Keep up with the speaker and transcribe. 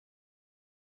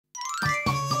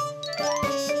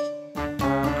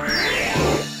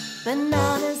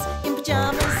Bananas in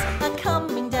pyjamas are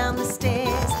coming down the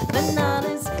stairs.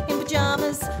 Bananas in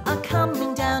pyjamas are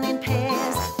coming down in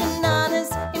pairs.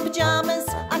 Bananas in pyjamas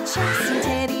are chasing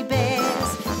teddy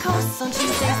bears. 'Cause on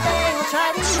Tuesdays they will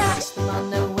try to catch them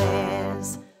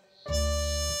unawares.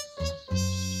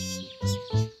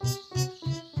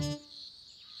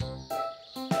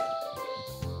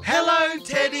 Hello,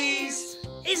 teddies!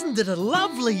 Isn't it a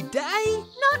lovely day?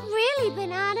 Not really,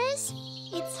 Bananas.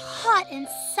 It's hot and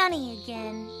sunny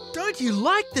again. Don't you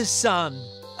like the sun?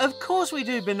 Of course we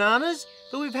do, Bananas,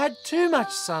 but we've had too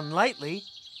much sun lately.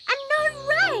 And no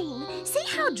rain. See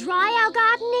how dry our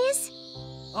garden is?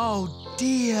 Oh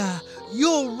dear,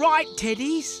 you're right,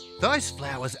 teddies. Those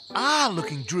flowers are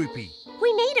looking droopy.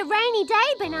 We need a rainy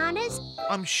day, Bananas.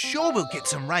 I'm sure we'll get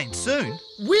some rain soon.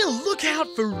 We'll look out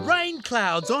for rain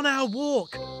clouds on our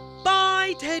walk.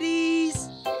 Bye, teddies.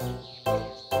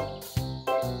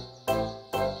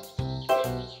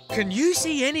 Can you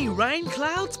see any rain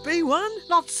clouds, B1?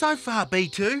 Not so far,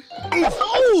 B2.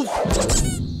 Oof!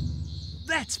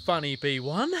 That's funny,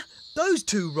 B1. Those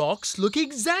two rocks look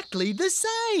exactly the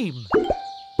same.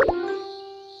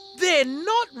 They're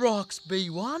not rocks,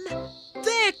 B1.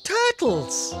 They're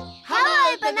turtles.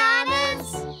 Hello,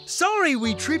 Bananas. Sorry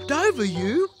we tripped over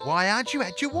you. Why aren't you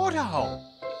at your waterhole?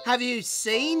 Have you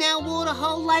seen our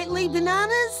waterhole lately,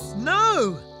 Bananas?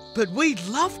 No, but we'd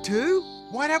love to.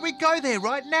 Why don't we go there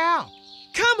right now?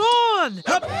 Come on!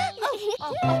 Hup.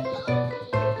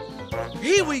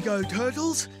 Here we go,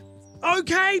 turtles.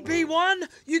 OK, B1,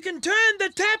 you can turn the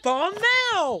tap on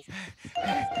now.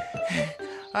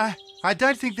 I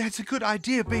don't think that's a good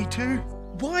idea, B2.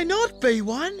 Why not,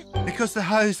 B1? Because the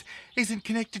hose isn't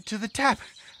connected to the tap.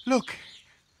 Look.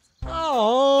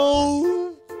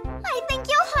 Oh. I think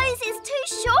your hose is too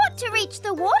short to reach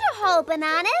the waterhole,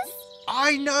 Bananas.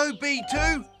 I know,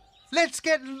 B2. Let's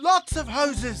get lots of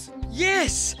hoses.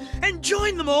 Yes, and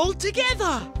join them all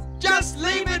together. Just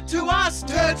leave it to us,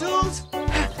 turtles.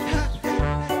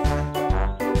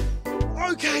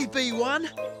 OK, B1.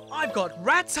 I've got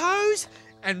Rat's hose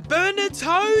and Bernard's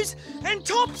hose and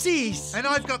Topsy's. And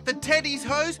I've got the Teddy's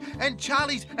hose and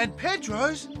Charlie's and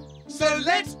Pedro's. So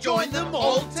let's join them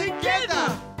all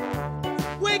together.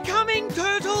 We're coming,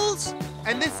 turtles.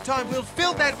 And this time we'll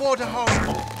fill that water hole.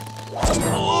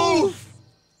 Oof!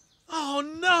 Oh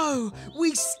no,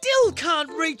 we still can't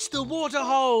reach the water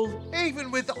hole.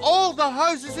 Even with all the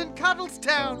hoses in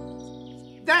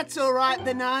Cuddlestown. That's all right,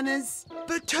 Bananas.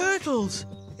 But turtles,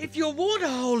 if your water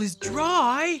hole is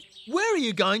dry, where are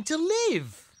you going to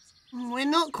live? We're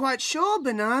not quite sure,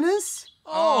 Bananas.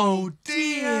 Oh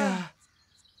dear.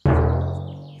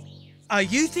 Are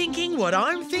you thinking what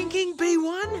I'm thinking,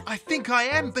 B1? I think I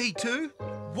am, B2.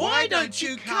 Why don't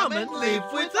you come and live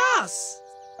with us?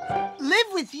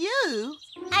 Live with you?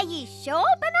 Are you sure,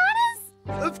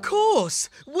 Bananas? Of course.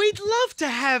 We'd love to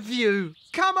have you.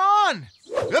 Come on.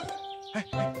 Yep.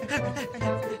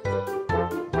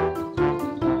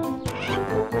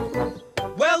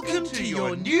 Welcome to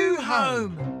your new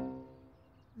home.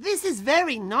 This is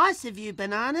very nice of you,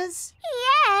 Bananas.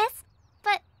 Yes,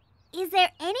 but is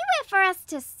there anywhere for us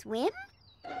to swim?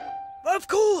 Of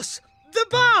course. The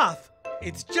bath.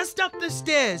 It's just up the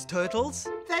stairs, turtles.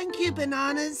 Thank you,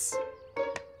 Bananas.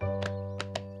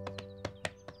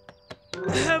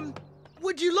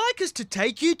 Would you like us to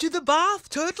take you to the bath,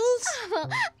 turtles?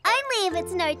 Only if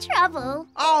it's no trouble.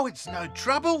 Oh, it's no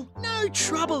trouble. No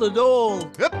trouble at all.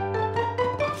 Yep.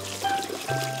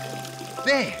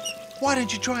 There. Why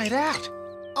don't you try it out?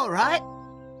 All right.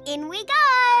 In we go.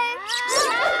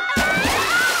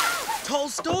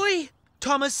 Tolstoy,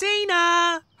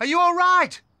 Thomasina. Are you all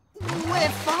right? We're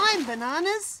fine,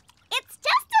 Bananas. It's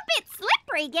just a bit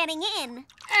slippery getting in.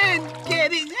 And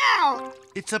getting out.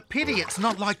 It's a pity it's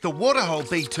not like the waterhole,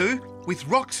 B2, with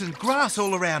rocks and grass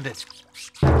all around it.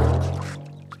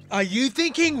 Are you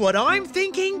thinking what I'm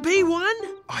thinking,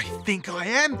 B1? I think I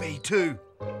am, B2.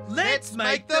 Let's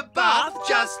make the bath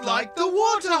just like the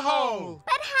waterhole.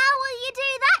 But how will you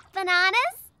do that,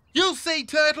 Bananas? You'll see,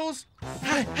 turtles.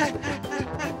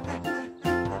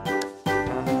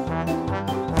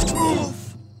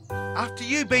 Oof. After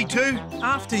you, B2.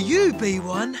 After you,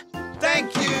 B1.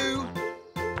 Thank you.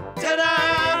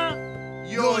 Ta-da!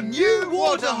 Your new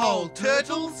waterhole,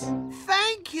 turtles.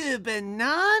 Thank you,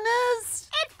 Bananas.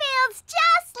 It feels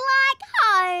just like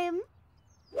home.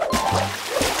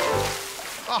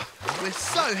 Oh, we're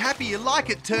so happy you like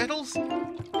it, turtles.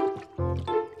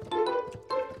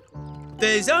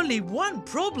 There's only one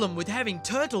problem with having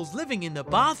turtles living in the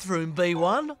bathroom,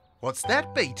 B1. What's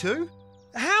that, B2?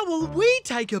 How will we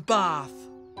take a bath?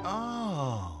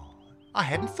 Oh, I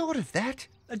hadn't thought of that.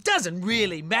 It doesn't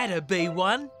really matter,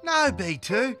 B1. No,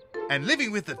 B2. And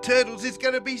living with the turtles is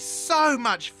going to be so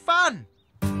much fun.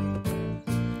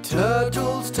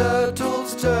 Turtles,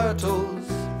 turtles, turtles.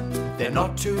 They're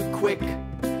not too quick,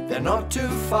 they're not too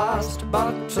fast.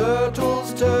 But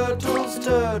turtles, turtles,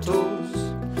 turtles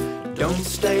don't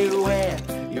stay where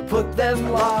you put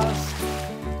them last.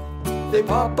 They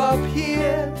pop up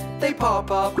here, they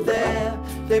pop up there,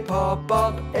 they pop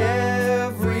up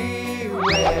everywhere.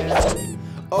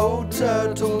 Oh,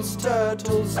 turtles,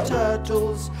 turtles,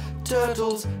 turtles,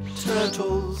 turtles,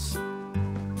 turtles.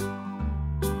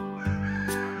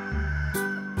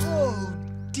 Oh,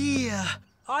 dear.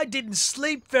 I didn't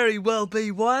sleep very well,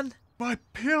 B1. My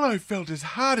pillow felt as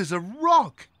hard as a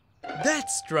rock.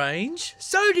 That's strange.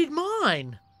 So did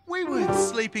mine. We weren't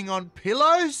sleeping on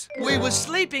pillows. We were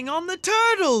sleeping on the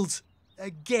turtles.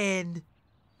 Again.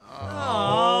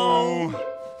 Oh.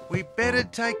 We better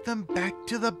take them back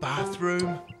to the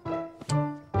bathroom.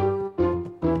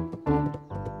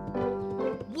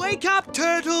 Wake up,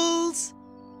 turtles!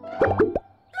 Good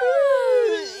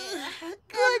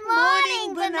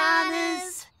morning,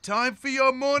 Bananas. Time for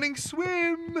your morning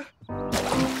swim.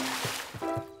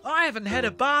 I haven't had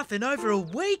a bath in over a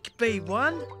week,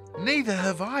 B1. Neither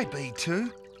have I, B2.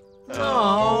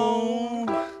 Oh.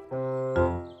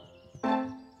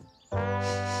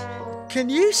 Can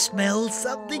you smell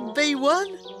something,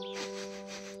 B1?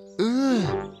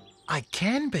 Ugh, I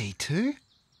can, B2.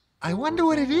 I wonder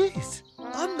what it is.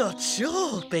 I'm not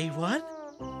sure, B1,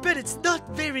 but it's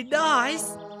not very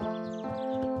nice.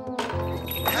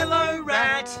 Hello,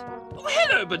 Rat. Oh,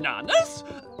 hello, Bananas.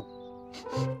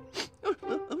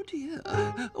 Oh dear,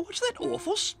 what's that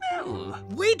awful smell?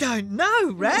 We don't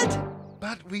know, Rat.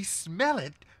 But we smell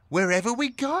it wherever we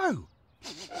go.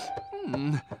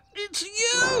 It's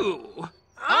you!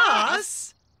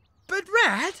 Us? But,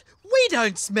 Rat, we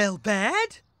don't smell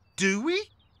bad. Do we?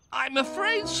 I'm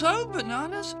afraid so,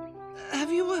 Bananas.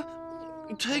 Have you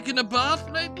taken a bath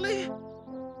lately?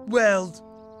 Well,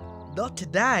 not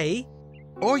today.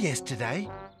 Or yesterday.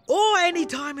 Or any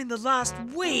time in the last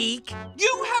week.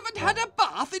 You haven't had a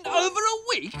bath in over a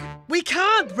week? We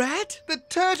can't, Rat. The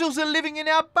turtles are living in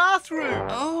our bathroom.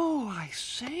 Oh, I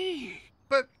see.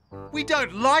 But we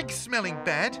don't like smelling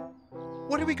bad.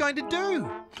 What are we going to do?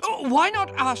 Oh, why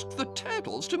not ask the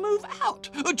turtles to move out,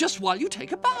 just while you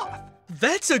take a bath?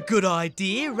 That's a good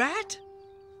idea, Rat.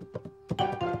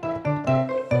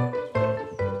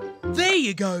 There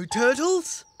you go,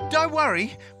 turtles. Don't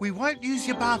worry, we won't use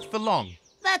your bath for long.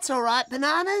 That's all right,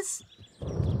 Bananas.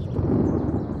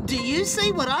 Do you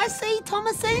see what I see,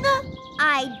 Thomasina?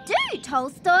 I do,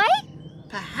 Tolstoy.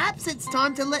 Perhaps it's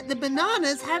time to let the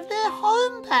Bananas have their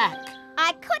home pack.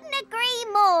 I couldn't agree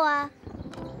more.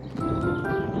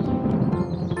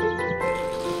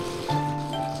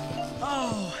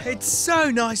 Oh, it's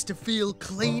so nice to feel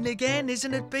clean again,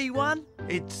 isn't it, B1?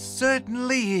 It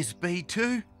certainly is,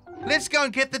 B2. Let's go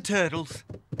and get the turtles.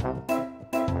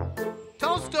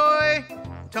 Tolstoy!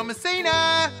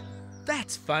 Thomasina!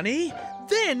 That's funny.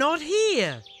 They're not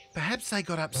here. Perhaps they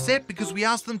got upset because we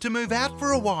asked them to move out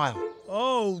for a while.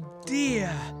 Oh,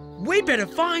 dear. We better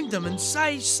find them and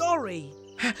say sorry.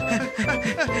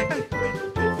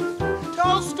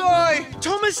 Tolstoy!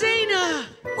 Thomasina!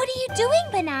 What are you doing,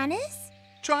 Bananas?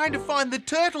 Trying to find the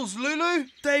turtles, Lulu.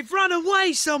 They've run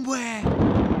away somewhere.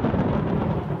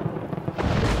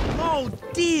 Oh,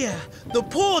 dear. The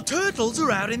poor turtles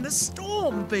are out in the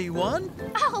storm, B1.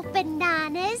 Oh,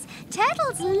 Bananas.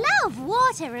 Turtles love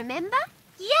water, remember?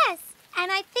 Yes,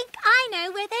 and I think I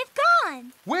know where they've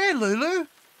gone. Where, Lulu?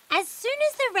 As soon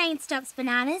as the rain stops,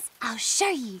 Bananas, I'll show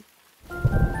you.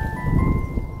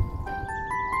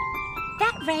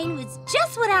 That rain was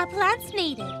just what our plants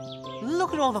needed.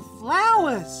 Look at all the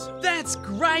flowers. That's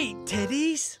great,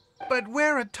 Teddies. But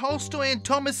where are Tolstoy and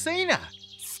Thomasina?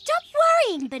 Stop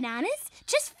worrying, Bananas.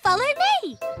 Just follow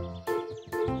me.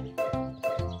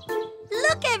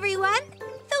 Look, everyone.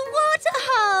 The water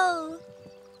hole.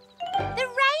 The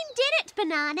rain did it,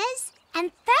 Bananas.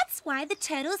 And that's why the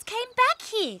turtles came back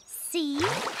here. See?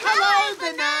 Hello,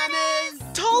 Bananas.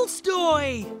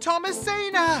 Tolstoy!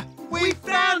 Thomasina! We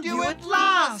found you at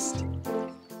last!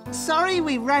 Sorry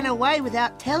we ran away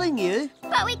without telling you.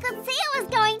 But we could see it was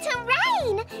going to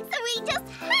rain, so we just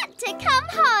had to come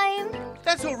home.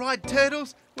 That's all right,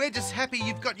 turtles. We're just happy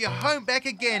you've got your home back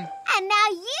again. And now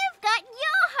you've got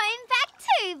your home back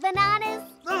too, Bananas.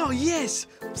 Oh, yes.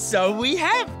 So we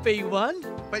have, B1.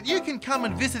 But you can come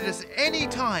and visit us any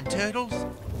time, turtles.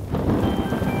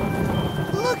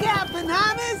 Look out,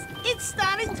 Bananas. It's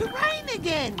starting to rain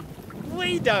again.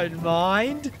 We don't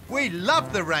mind. We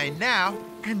love the rain now.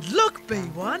 And look,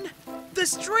 B1. The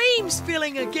stream's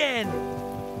filling again.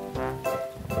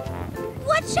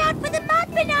 Watch out for the mud,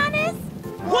 Bananas!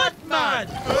 What mud?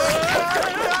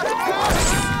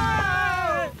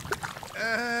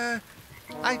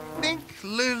 I think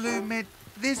Lulu meant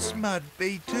this mud,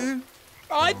 B2.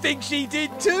 I think she did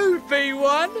too,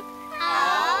 B1.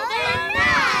 Oh, Bananas!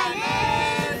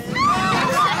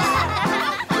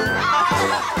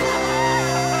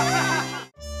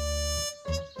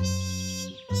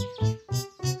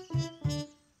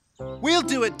 We'll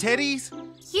do it, Teddies.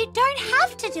 You don't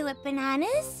have to do it,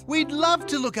 Bananas. We'd love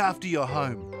to look after your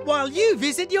home. While you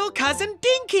visit your cousin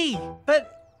Dinky.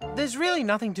 But there's really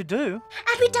nothing to do.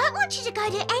 And we don't want you to go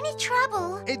to any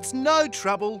trouble. It's no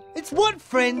trouble. It's what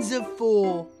friends are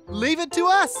for. Leave it to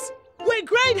us. We're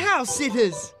great house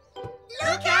sitters.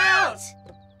 Look out!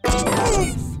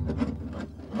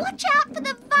 Watch out for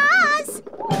the vase!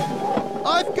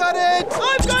 I've got it!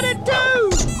 I've got it too!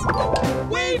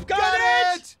 We've got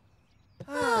it!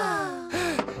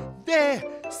 There,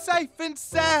 safe and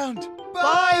sound.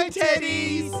 Bye,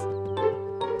 Teddies!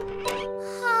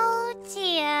 Oh,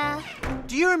 dear.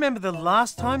 Do you remember the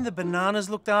last time the Bananas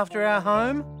looked after our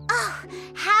home? Oh,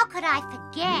 how could I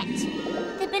forget?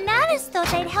 The Bananas thought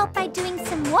they'd help by doing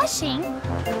some washing.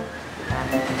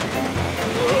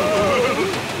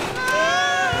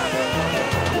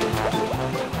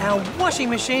 Our washing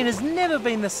machine has never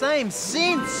been the same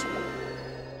since.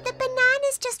 The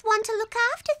Bananas just want to look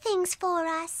after things for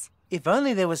us. If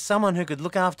only there was someone who could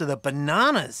look after the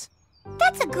Bananas.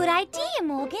 That's a good idea,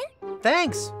 Morgan.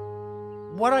 Thanks.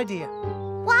 What idea?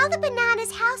 While the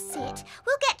Bananas house sit,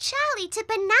 we'll get Charlie to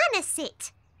banana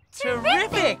sit.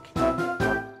 Terrific!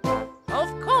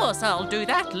 Of course I'll do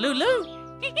that, Lulu.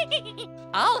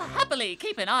 I'll happily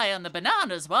keep an eye on the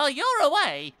Bananas while you're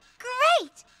away.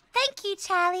 Great! Thank you,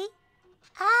 Charlie.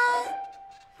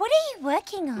 What are you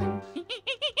working on?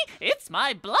 It's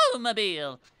my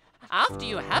blowmobile. After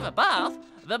you have a bath,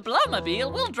 the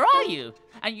blowmobile will dry you,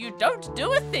 and you don't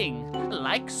do a thing,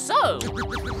 like so.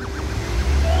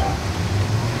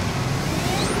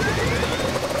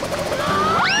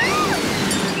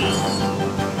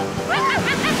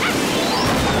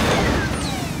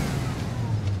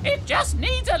 It just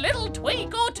needs a little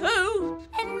tweak or two.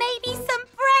 And maybe some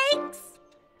brakes?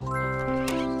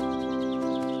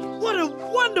 What a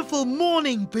wonderful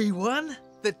morning, B1.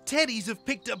 The Teddies have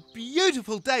picked a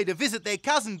beautiful day to visit their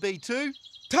cousin, B2.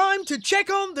 Time to check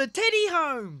on the Teddy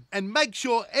home. And make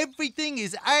sure everything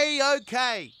is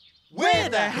A-OK. We're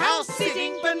the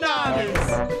house-sitting Bananas.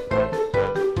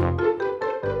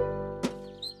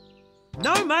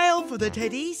 No mail for the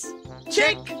Teddies.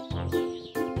 Check.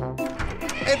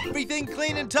 Everything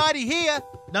clean and tidy here.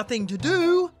 Nothing to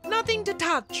do, nothing to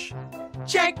touch.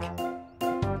 Check.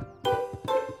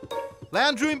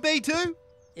 Lounge room, B2.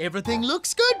 Everything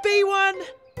looks good, B1.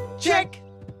 Check.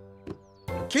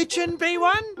 Kitchen,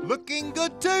 B1. Looking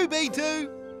good too, B2.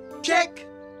 Check.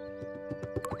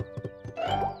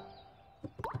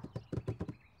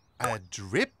 A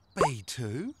drip,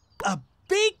 B2? A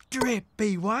big drip,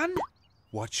 B1.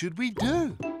 What should we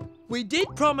do? We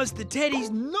did promise the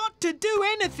Teddies not to do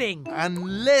anything.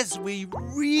 Unless we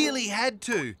really had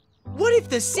to. What if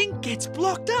the sink gets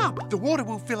blocked up? The water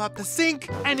will fill up the sink.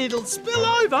 And it'll spill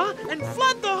over and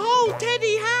flood the whole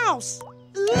Teddy house.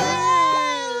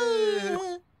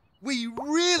 We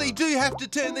really do have to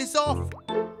turn this off.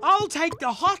 I'll take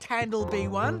the hot handle,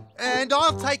 B1. And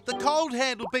I'll take the cold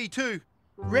handle, B2.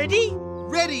 Ready?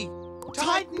 Ready.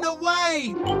 Tighten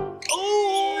away.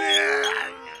 Oh!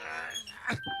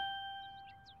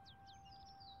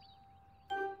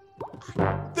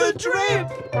 The drip!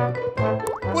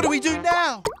 What do we do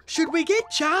now? Should we get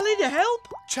Charlie to help?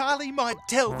 Charlie might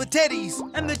tell the Teddies.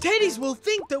 And the Teddies will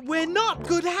think that we're not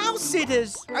good house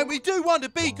sitters. And we do want to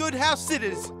be good house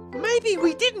sitters. Maybe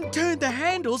we didn't turn the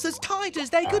handles as tight as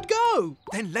they could go.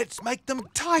 Then let's make them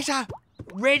tighter.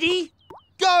 Ready?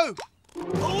 Go!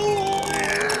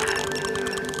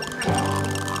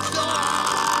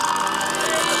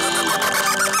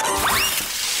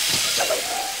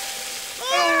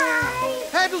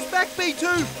 Handles back, B2.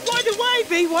 Right away,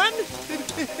 B1.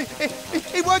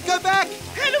 It won't go back.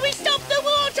 How do we stop the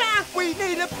water? We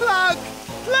need a plug.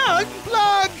 Plug?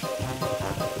 Plug.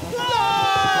 Plug!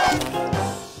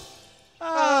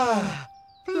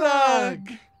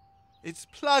 Plug. It's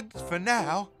plugged for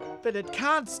now. But it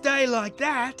can't stay like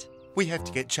that. We have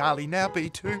to get Charlie now,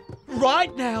 B2.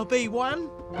 Right now, B1.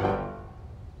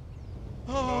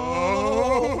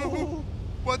 Oh!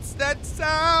 What's that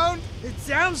sound? It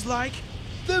sounds like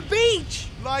the beach.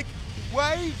 Like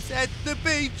waves at the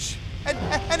beach.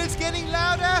 And it's getting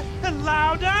louder. And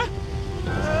louder.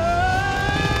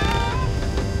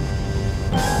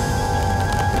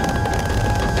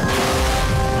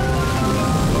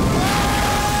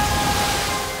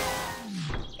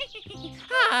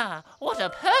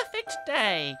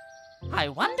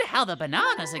 how the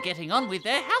bananas are getting on with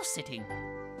their house sitting.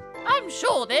 I'm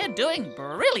sure they're doing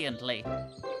brilliantly.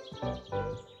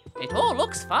 It all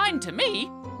looks fine to me.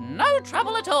 No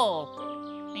trouble at all.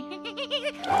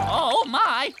 Oh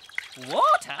my!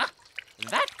 Water?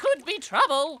 That could be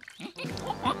trouble.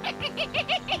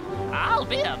 I'll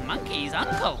be a monkey's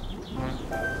uncle.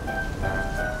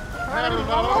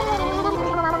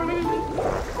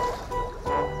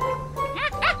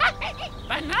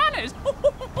 Bananas!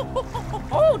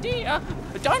 Oh dear!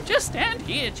 Don't just stand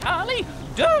here, Charlie.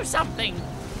 Do something.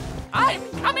 I'm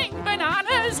coming,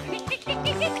 bananas!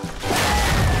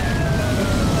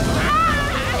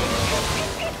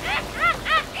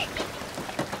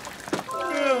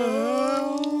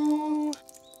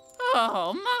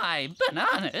 Oh my,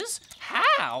 bananas!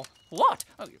 How? What?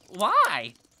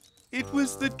 Why? It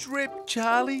was the drip,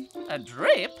 Charlie. A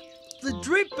drip? The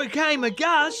drip became a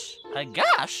gush. A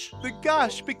gush? The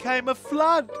gush became a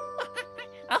flood.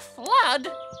 A flood?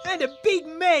 And a big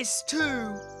mess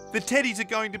too. The teddies are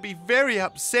going to be very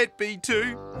upset,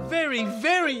 B2. Very,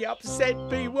 very upset,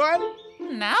 B1.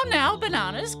 Now,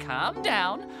 bananas, calm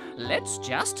down. Let's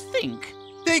just think.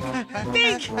 Think!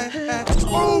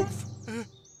 Oof!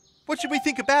 What should we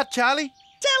think about, Charlie?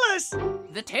 Tell us!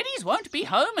 The teddies won't be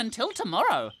home until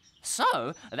tomorrow,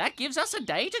 so that gives us a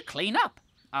day to clean up.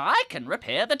 I can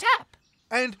repair the tap.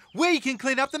 And we can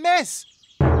clean up the mess.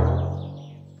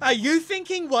 Are you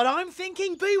thinking what I'm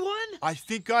thinking, B1? I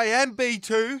think I am,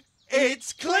 B2.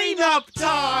 It's clean-up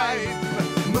time!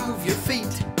 Move your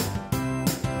feet.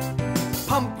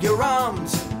 Pump your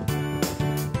arms.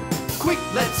 Quick,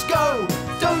 let's go.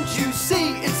 Don't you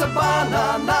see? It's a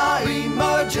banana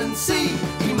emergency.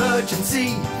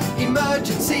 Emergency,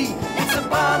 emergency. It's a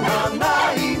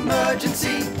banana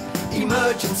emergency.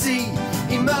 Emergency,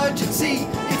 emergency.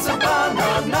 It's a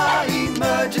banana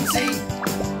emergency.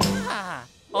 Ah,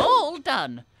 all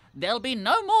done. There'll be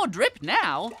no more drip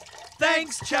now.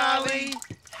 Thanks, Charlie.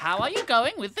 How are you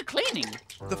going with the cleaning?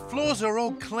 The floors are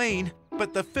all clean,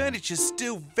 but the furniture's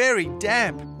still very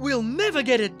damp. We'll never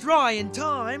get it dry in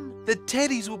time. The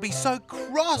teddies will be so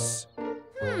cross.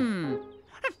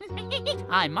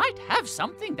 I might have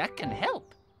something that can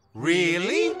help.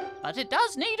 Really? But it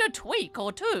does need a tweak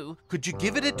or two. Could you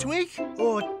give it a tweak?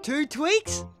 Or 2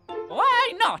 tweaks?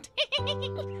 Why not?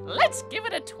 Let's give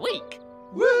it a tweak.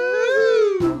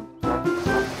 Woo!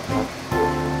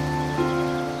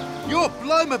 Your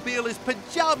blowmobile is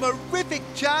pajama-rific,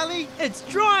 Charlie. It's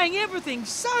drying everything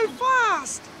so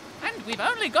fast. And we've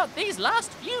only got these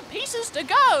last few pieces to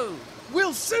go.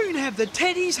 We'll soon have the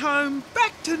teddies home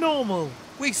back to normal.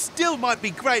 We still might be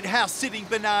great house-sitting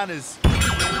bananas.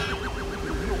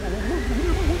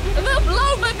 The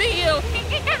blowmobile!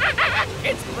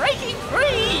 It's breaking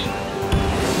free!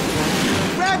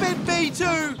 Grab it,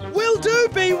 B2! Will do,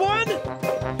 B1!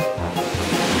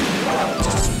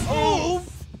 Oh!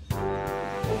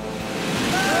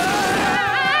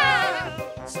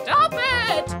 Stop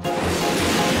it!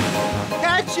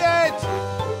 Catch it!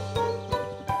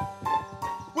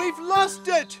 We've lost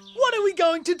it! What are we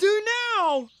going to do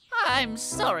now? I'm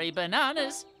sorry,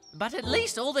 bananas, but at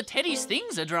least all the teddies'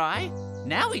 things are dry.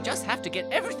 Now we just have to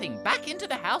get everything back into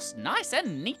the house nice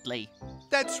and neatly.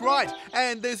 That's right,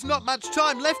 and there's not much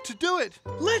time left to do it.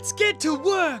 Let's get to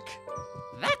work.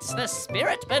 That's the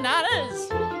spirit,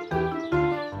 bananas.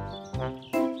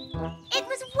 It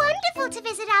was wonderful to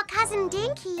visit our cousin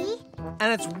Dinky.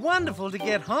 And it's wonderful to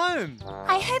get home.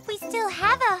 I hope we still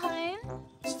have a home.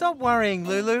 Stop worrying,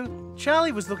 Lulu.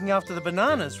 Charlie was looking after the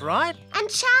bananas, right? And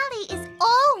Charlie is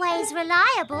always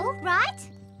reliable, right?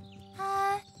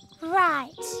 Right.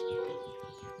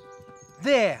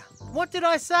 There. What did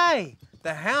I say?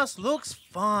 The house looks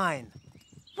fine.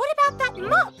 What about that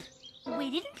mop? We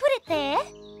didn't put it there.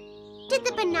 Did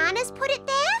the bananas put it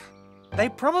there? They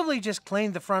probably just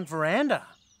cleaned the front veranda.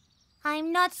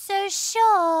 I'm not so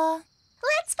sure.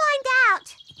 Let's find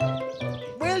out.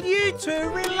 Will you two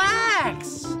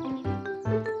relax?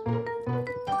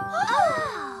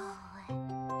 Oh,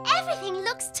 everything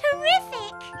looks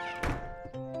terrific.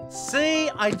 See,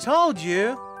 I told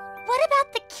you. What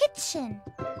about the kitchen?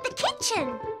 The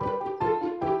kitchen.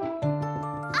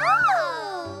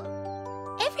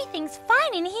 Oh, everything's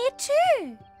fine in here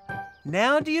too.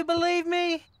 Now do you believe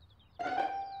me?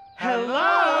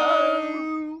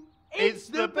 Hello! It's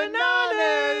the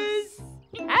bananas!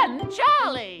 And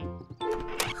Charlie.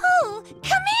 Oh,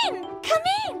 come in, come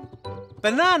in.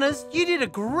 Bananas, you did a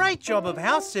great job of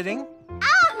house sitting.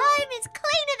 Our home is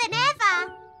cleaner than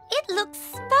ever. It looks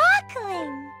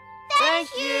sparkling. Thank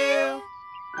you.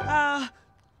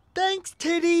 Thanks,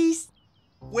 teddies.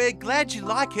 We're glad you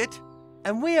like it.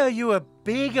 And we owe you a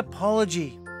big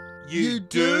apology. You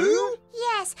do?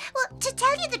 Yes. Well, to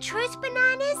tell you the truth,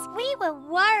 Bananas, we were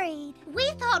worried. We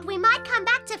thought we might come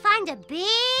back to find a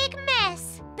big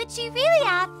mess. But you really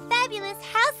are fabulous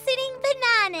house-sitting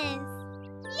bananas.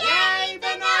 Yay,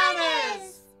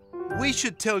 bananas! We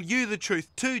should tell you the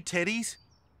truth too, Teddies.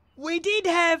 We did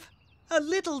have a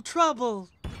little trouble.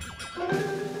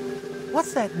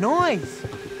 What's that noise?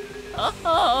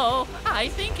 Oh, I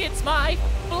think it's my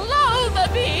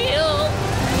blow-the-mobile.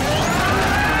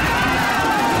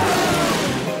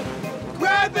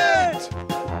 Grab it!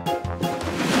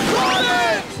 Got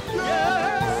it!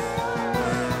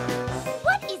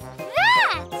 What is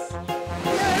that?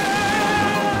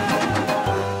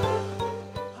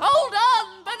 Hold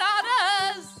on,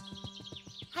 Bananas!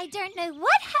 I don't know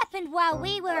what happened while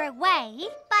we were away,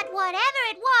 but whatever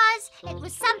it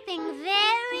was something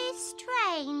very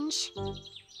strange.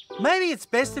 Maybe it's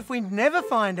best if we never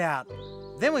find out.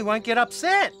 Then we won't get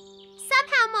upset.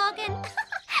 Somehow, Morgan,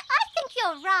 I think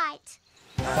you're right.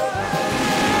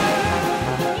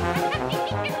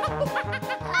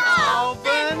 Oh,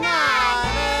 bananas!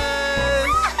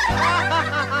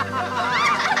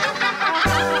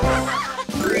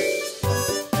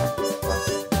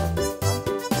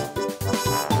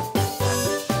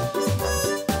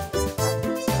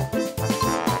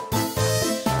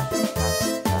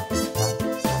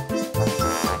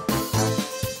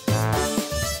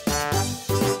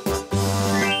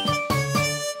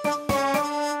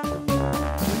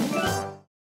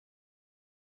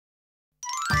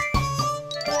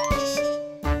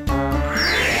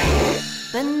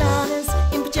 Bananas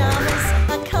in pyjamas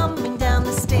are coming down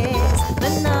the stairs.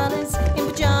 Bananas in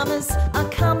pyjamas are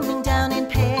coming down in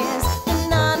pairs.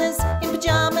 Bananas in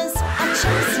pyjamas are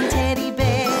chasing teddy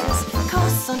bears.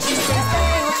 Cause on she says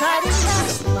they will try to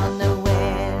catch them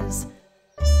unawares.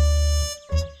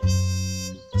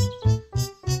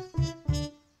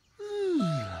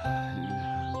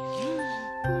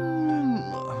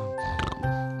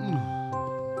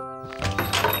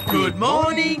 Good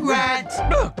morning, Rat.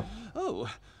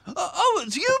 Oh,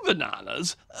 it's you,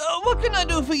 Bananas. What can I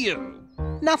do for you?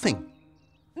 Nothing.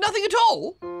 Nothing at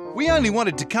all? We only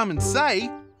wanted to come and say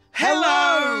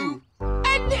hello.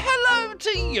 And hello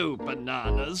to you,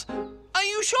 Bananas. Are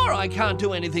you sure I can't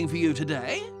do anything for you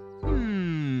today?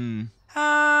 No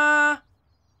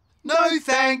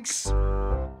thanks.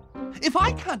 If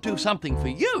I can't do something for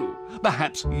you,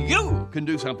 perhaps you can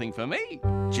do something for me.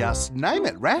 Just name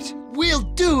it, Rat. We'll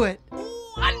do it.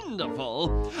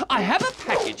 Wonderful. I have a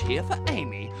package here for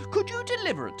Amy. Could you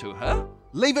deliver it to her?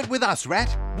 Leave it with us,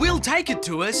 Rat. We'll take it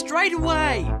to her straight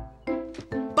away.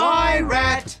 Bye,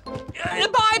 Rat.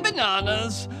 Bye,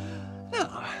 Bananas.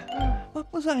 Now,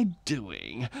 what was I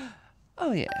doing?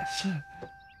 Oh, yes.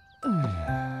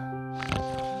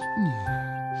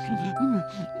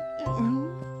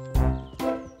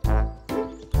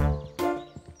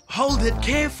 Hold it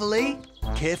carefully.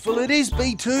 Careful it is,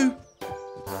 B2.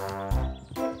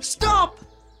 Stop!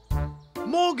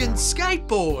 Morgan's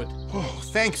skateboard. Oh,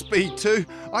 thanks, B2.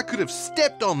 I could have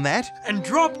stepped on that. And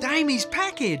dropped Amy's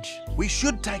package. We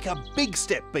should take a big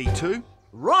step, B2.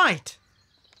 Right.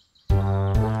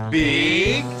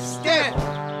 Big step.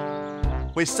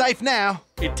 We're safe now.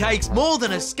 It takes more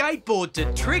than a skateboard to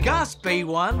trick us,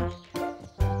 B1.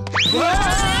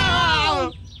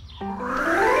 Wow!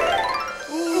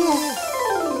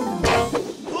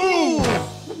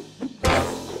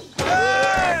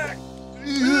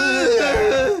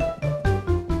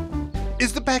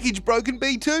 Is the package broken,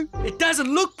 B2? It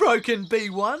doesn't look broken,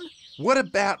 B1. What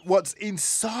about what's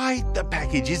inside the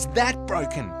package? Is that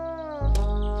broken?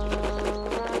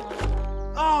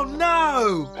 Oh,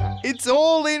 no! It's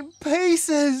all in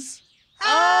pieces.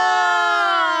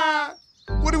 Ah!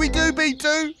 What do we do,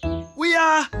 B2? We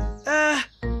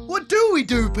what do we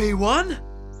do, B1?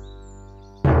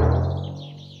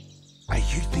 Are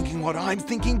you thinking what I'm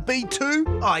thinking,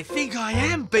 B2? I think I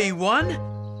am, B1.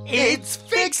 It's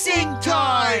fixing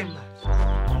time!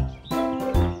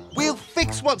 We'll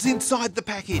fix what's inside the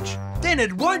package. Then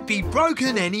it won't be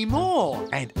broken anymore.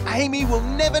 And Amy will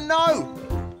never know.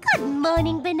 Good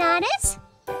morning, Bananas.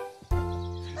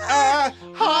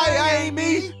 Hi,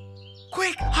 Amy.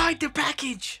 Quick, hide the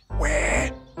package.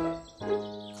 Where?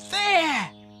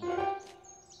 There.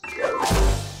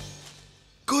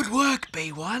 Good work,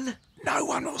 B1. No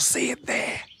one will see it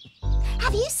there.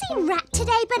 Have you seen Rat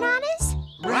today, Bananas?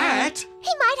 Rat?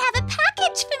 He might have a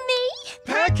package for me.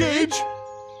 Package?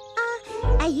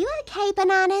 Are you okay,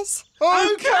 Bananas?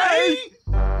 Okay.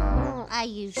 Are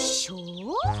you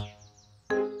sure?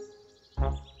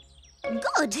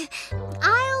 Good.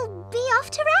 I'll be off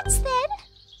to Rat's then.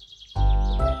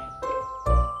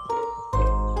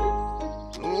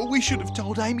 We We should have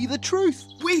told Amy the truth.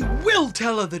 We will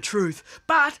tell her the truth,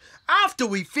 but after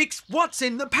we fix what's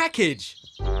in the package.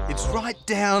 It's right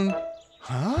down...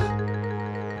 Huh?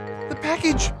 The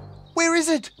package. Where is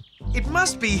it? It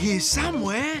must be here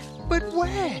somewhere. But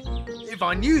where? If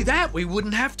I knew that, we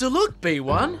wouldn't have to look,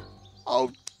 B1.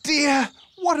 Oh dear,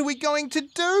 what are we going to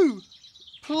do?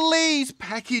 Please,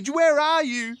 package, where are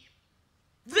you?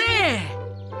 There!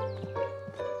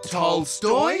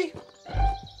 Tolstoy?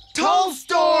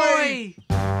 Tolstoy!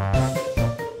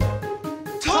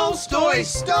 Tolstoy,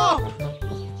 stop!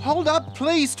 Hold up,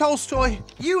 please, Tolstoy.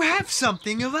 You have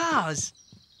something of ours.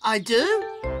 I do?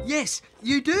 Yes,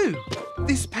 you do.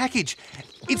 This package,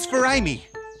 it's for Amy.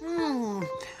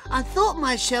 I thought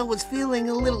my shell was feeling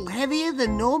a little heavier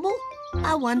than normal.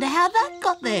 I wonder how that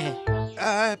got there.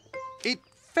 It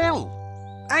fell.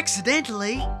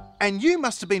 Accidentally. And you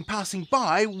must have been passing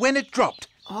by when it dropped.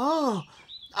 Oh,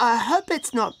 I hope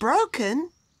it's not broken.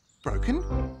 Broken?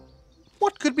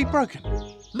 What could be broken?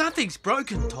 Nothing's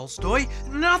broken, Tolstoy.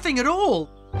 Nothing at all.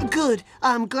 Good.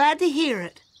 I'm glad to hear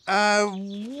it.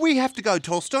 We have to go,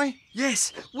 Tolstoy.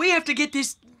 Yes, we have to get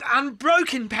this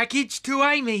unbroken package to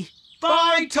Amy.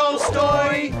 Bye,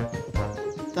 Tolstoy!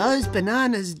 Those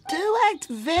bananas do act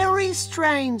very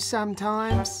strange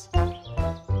sometimes.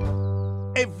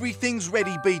 Everything's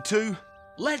ready, B2.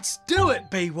 Let's do it,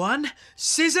 B1.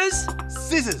 Scissors?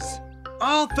 Scissors.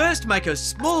 I'll first make a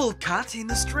small cut in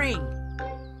the string.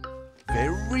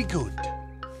 Very good.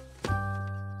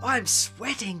 I'm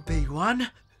sweating,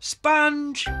 B1.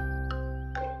 Sponge.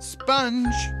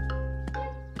 Sponge.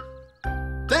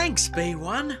 Thanks,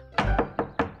 B1.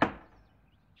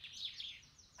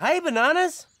 Hey,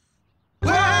 bananas.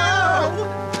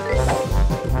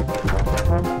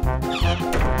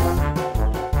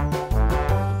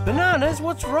 Bananas,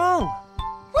 what's wrong?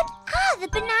 What are the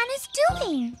bananas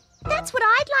doing? That's what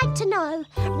I'd like to know.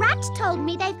 Rat told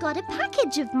me they've got a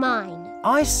package of mine.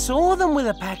 I saw them with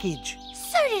a package.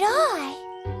 So did I.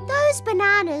 Those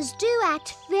bananas do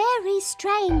act very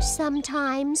strange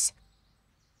sometimes.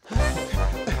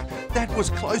 That was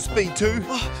close, B2.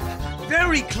 Oh,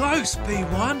 very close,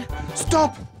 B1.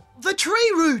 Stop! The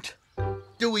tree root.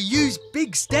 Do we use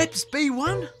big steps,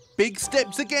 B1? Big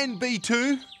steps again,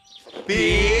 B2.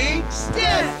 Big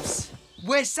steps.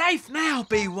 We're safe now,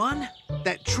 B1.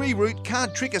 That tree root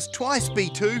can't trick us twice,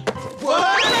 B2.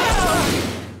 Whoa!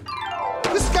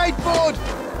 The skateboard!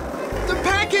 The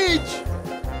package!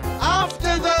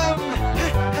 After them!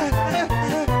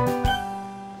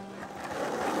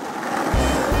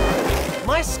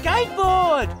 My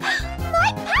skateboard!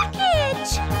 My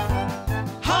package!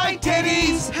 Hi,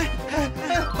 Teddies!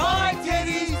 Bye,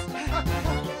 Teddies!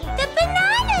 The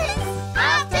bananas!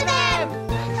 After them!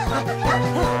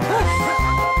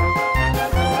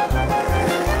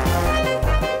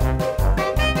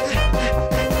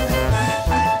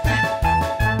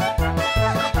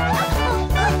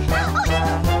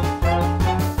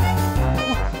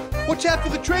 Watch out for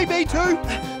the tree, B2!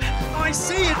 I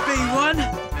see it, B1.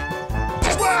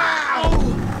 Wow!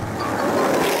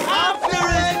 After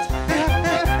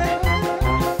it!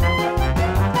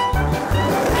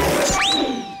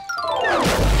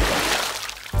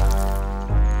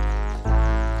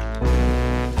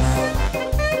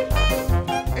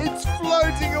 It's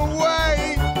floating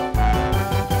away!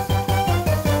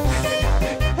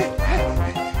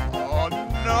 Oh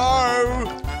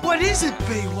no! What is it,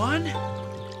 B1?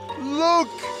 Look!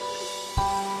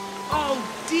 Oh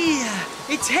dear,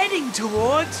 it's heading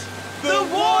towards The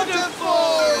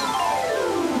waterfall!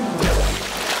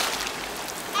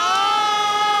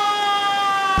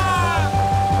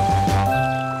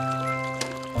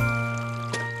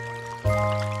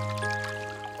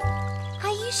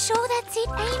 Are you sure that's it,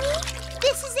 Amy?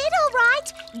 This is it, all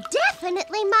right.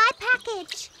 Definitely my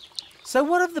package. So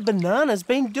what have the bananas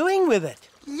been doing with it?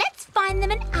 Let's find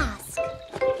them and ask.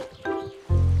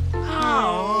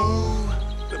 Oh,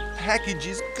 The package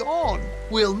is gone.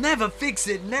 we'll never fix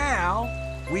it now.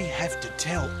 We have to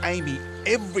tell Amy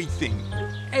everything.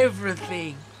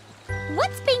 Everything.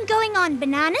 What's been going on,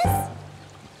 bananas?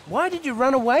 Why did you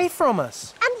run away from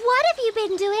us? And what have you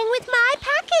been doing with my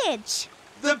package?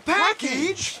 The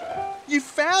package? You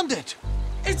found it.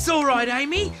 It's all right,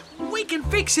 Amy. We can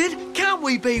fix it, can't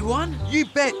we, B1? You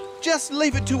bet. Just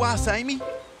leave it to us, Amy.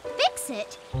 Fix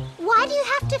it? Why do you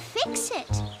have to fix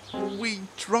it? We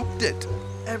dropped it.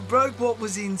 And broke what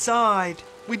was inside.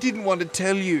 We didn't want to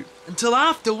tell you. Until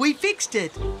after we fixed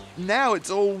it. Now it's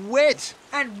all wet.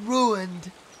 And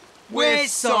ruined. We're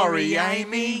sorry,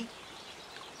 Amy.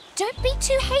 Don't be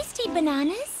too hasty,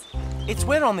 bananas. It's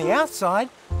wet on the outside,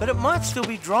 but it might still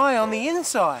be dry on the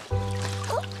inside.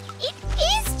 Oh, it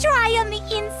is dry stay on the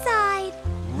inside.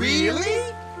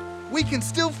 Really? We can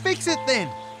still fix it then.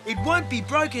 It won't be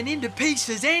broken into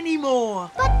pieces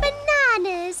anymore. But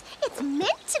Bananas, it's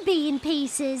meant to be in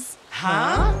pieces.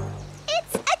 Huh?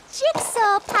 It's a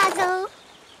jigsaw puzzle.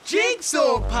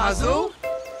 Jigsaw puzzle?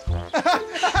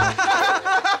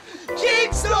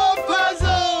 Jigsaw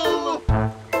puzzle!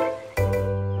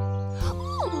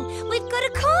 Ooh, we've got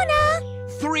a corner.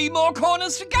 3 more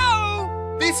corners to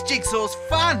go. This jigsaw's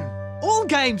fun. All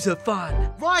games are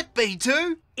fun. Right,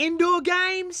 B2? Indoor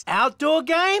games, Outdoor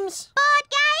games? Board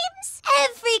games.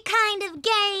 Every kind of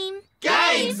game.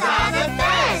 Games are the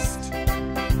best!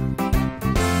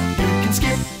 You can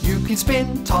skip, you can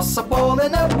spin, toss a ball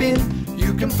in a bin.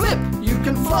 You can flip, you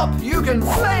can flop, you can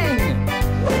fling.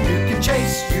 You can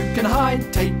chase, you can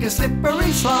hide, take a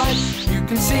slippery slide. You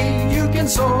can see, you can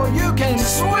soar, you can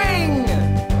swing.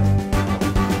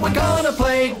 We're gonna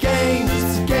play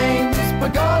games, games. We're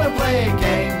gonna play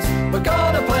games. We're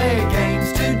gonna play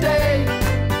games today.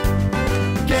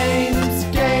 Games,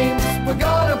 games. We're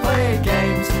gonna play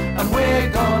games, and we're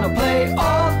gonna play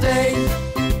all day.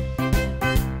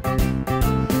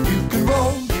 You can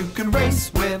roll, you can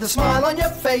race with a smile on your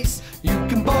face. You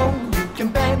can bowl, you can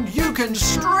bend, you can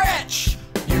stretch.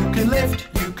 You can lift,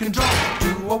 you can drop,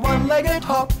 do a one-legged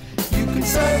hop. You can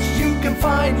search, you can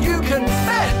find, you can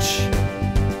fetch.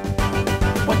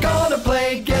 We're gonna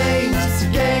play games,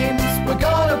 games. We're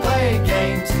gonna play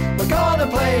games. We're gonna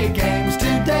play games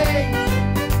today.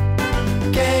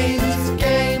 Games,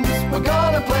 games. We're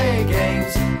gonna play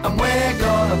games, and we're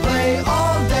gonna play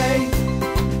all day.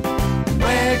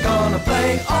 We're gonna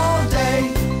play all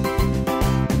day.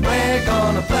 We're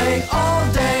gonna play all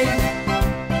day.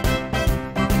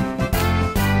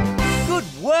 Good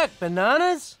work,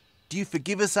 Bananas. Do you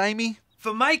forgive us, Amy?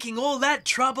 For making all that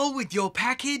trouble with your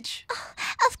package?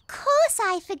 Of course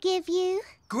I forgive you.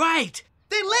 Great!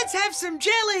 Then let's have some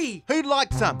jelly! Who'd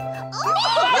like some?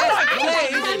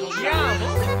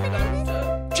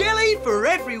 Jelly for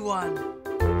everyone!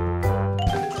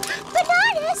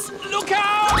 Bananas! Look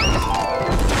out!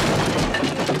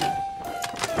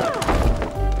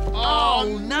 Oh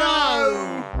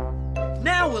no!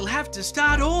 Now we'll have to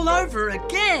start all over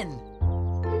again!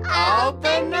 Oh,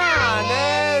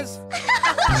 Bananas!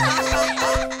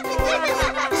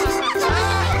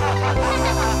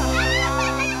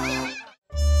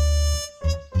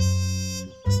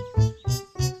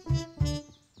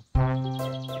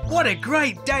 What a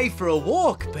great day for a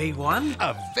walk, B1.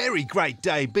 A very great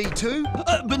day, B2.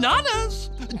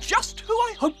 Bananas! Just who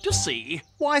I hope to see.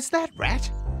 Why's that, Rat?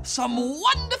 Some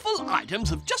wonderful items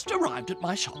have just arrived at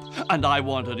my shop, and I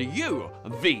wanted you,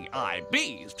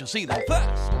 VIBs, to see them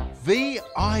first.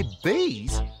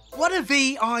 VIBs? What are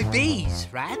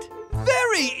VIBs, Rat?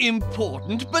 Very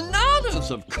important bananas,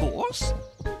 of course.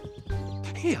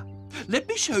 Here, let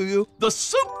me show you the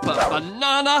Super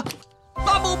Banana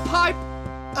Bubble Pipe.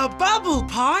 A bubble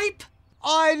pipe?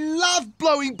 I love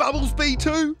blowing bubbles,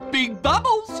 B2. Big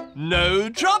bubbles, no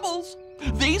troubles.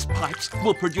 These pipes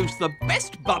will produce the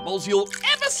best bubbles you'll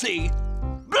ever see.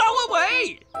 Blow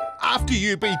away! After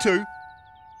you, B2.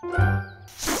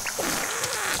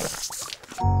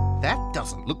 That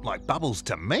doesn't look like bubbles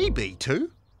to me,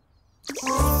 B2.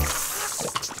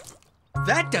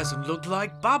 That doesn't look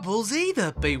like bubbles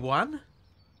either, B1.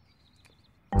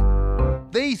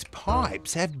 These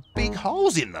pipes have big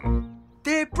holes in them.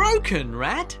 They're broken,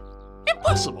 Rat.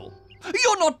 Impossible.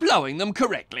 You're not blowing them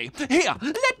correctly. Here,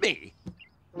 let me.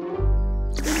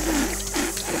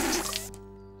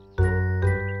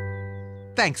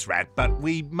 Thanks, Rat, but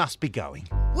we must be going.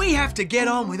 We have to get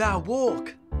on with our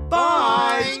walk.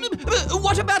 Bye!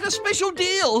 What about a special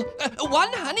deal?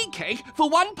 1 honey cake for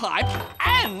 1 pipe,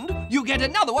 and you get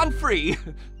another one free.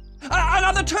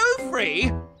 Another 2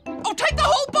 free. Oh, take the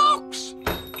whole box!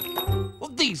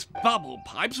 These bubble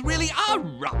pipes really are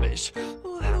rubbish.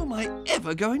 How am I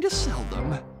ever going to sell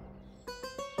them?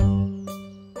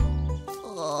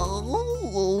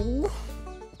 Oh,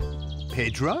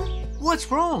 Pedro?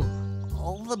 What's wrong?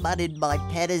 all the mud in my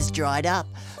pen has dried up.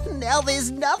 Now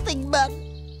there's nothing but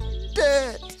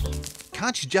dirt.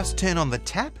 Can't you just turn on the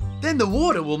tap? Then the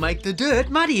water will make the dirt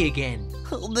muddy again.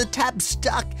 The tap's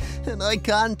stuck and I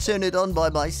can't turn it on by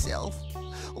myself.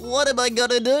 What am I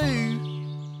gonna do?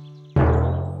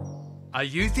 Are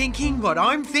you thinking what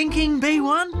I'm thinking,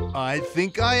 B1? I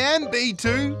think I am,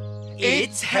 B2.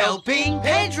 It's helping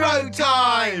Pedro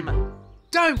time!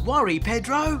 Don't worry,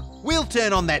 Pedro. We'll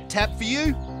turn on that tap for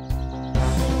you.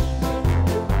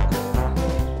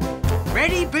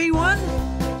 Ready, B1?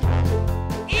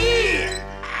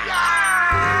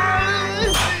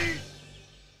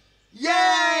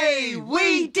 Yay!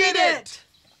 We did it!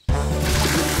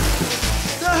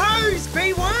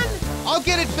 I'll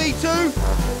get it, B2.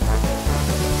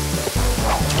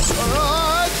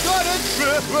 I got it.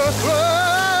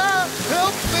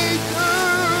 Help, B2.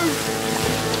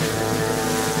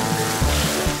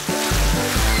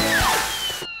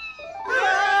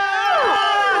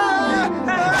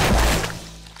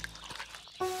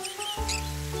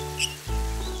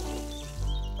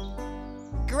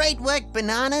 Great work,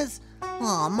 Bananas.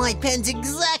 Oh, my pen's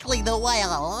exactly the way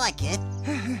I like it.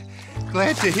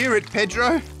 Glad to hear it,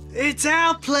 Pedro. It's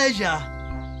our pleasure.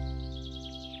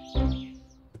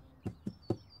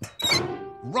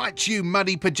 Right, you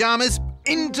muddy pyjamas,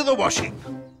 into the washing.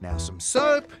 Now some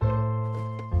soap.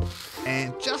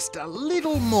 And just a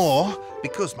little more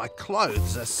because my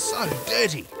clothes are so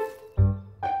dirty.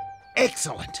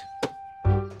 Excellent.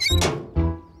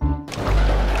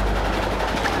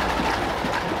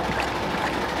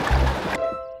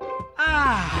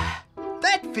 Ah,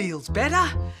 that feels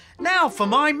better. Now for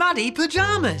my muddy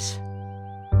pyjamas.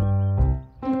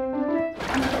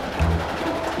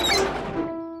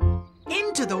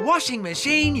 Into the washing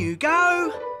machine you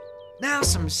go. Now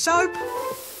some soap.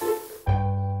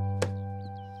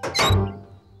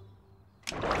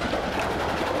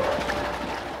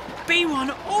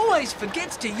 B1 always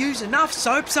forgets to use enough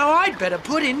soap, so I'd better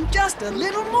put in just a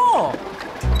little more.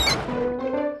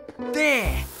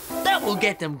 There, that will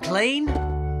get them clean.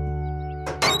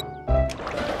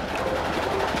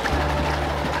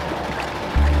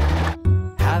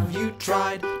 Have you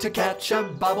tried to catch a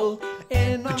bubble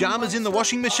in Pyjamas in the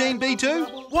washing machine,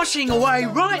 B2? Washing away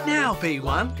right now,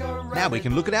 B1. Now we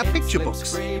can look at our picture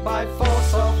books. free by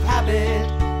force of habit?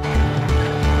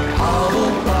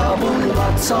 Bubble, bubble,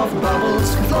 lots of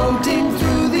bubbles floating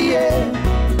through the air.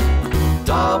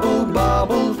 Double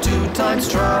bubble, 2 times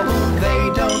trouble,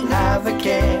 they don't have a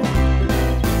care.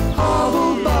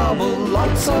 Bubble, bubble,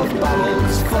 lots of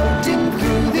bubbles floating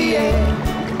through the air.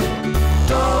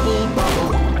 Double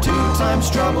bubble, 2 times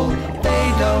trouble,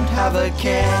 they don't have a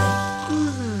care.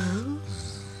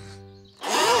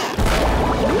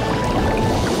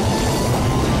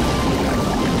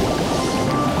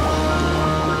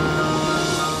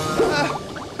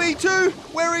 B2,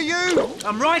 where are you?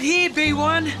 I'm right here,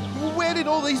 B1. Where did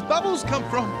all these bubbles come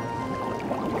from?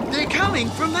 They're coming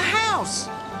from the house.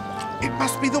 It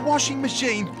must be the washing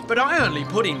machine. But I only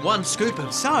put in 1 scoop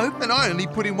of soap. And I only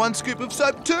put in 1 scoop of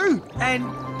soap too.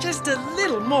 And just a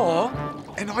little more.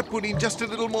 And I put in just a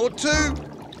little more too.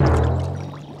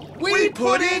 We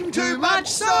put in too much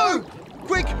soap.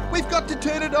 Quick, we've got to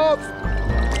turn it off.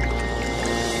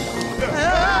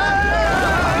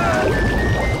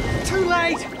 Too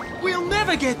late. We'll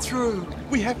never get through.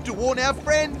 We have to warn our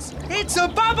friends. It's a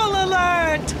bubble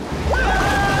alert.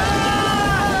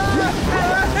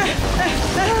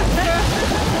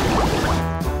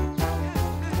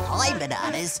 Hi,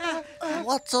 Bananas.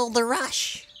 What's all the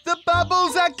rush? The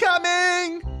bubbles are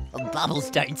coming.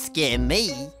 Bubbles don't scare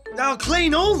me. They'll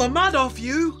clean all the mud off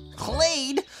you.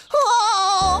 Clean?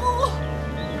 Oh!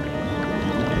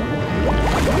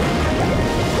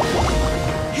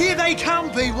 Here they come,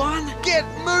 B1. Get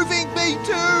moving,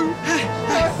 B2.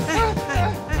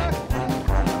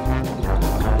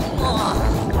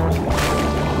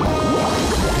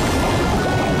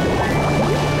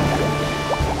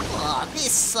 Oh,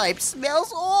 this soap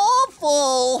smells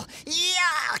awful.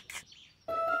 Yuck!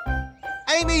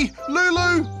 Amy,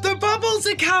 Lulu, The bubbles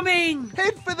are coming.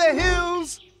 head for the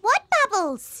hills. What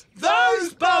bubbles?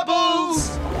 Those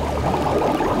bubbles.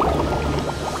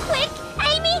 Quick,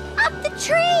 Amy, up the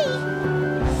tree!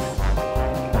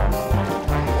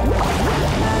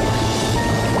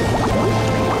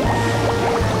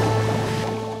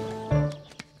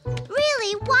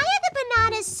 Really, why are the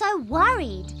bananas so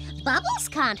worried? Bubbles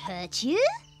can't hurt you.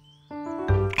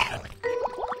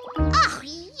 Oh,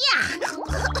 yuck!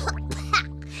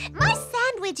 My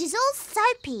sandwich is all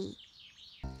soapy.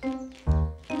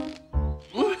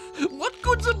 What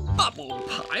good's a bubble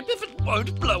pipe if it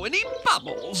won't blow any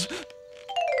bubbles?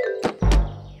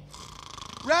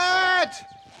 Rat!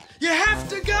 You have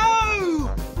to go.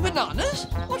 Bananas?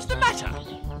 What's the matter?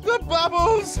 The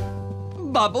bubbles!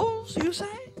 Bubbles, you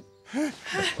say?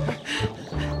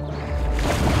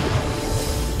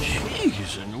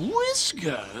 Cheese and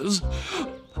whiskers.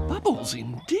 Bubbles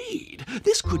indeed.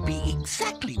 This could be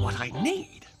exactly what I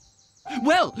need.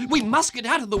 Well, we must get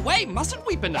out of the way, mustn't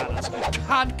we, Bananas?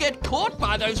 Can't get caught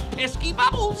by those pesky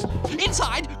bubbles.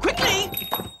 Inside, quickly!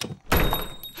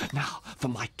 Now, for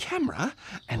my camera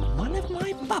and one of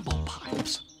my bubble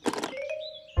pipes.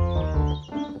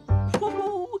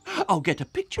 Ooh, I'll get a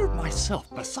picture of myself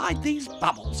beside these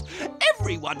bubbles.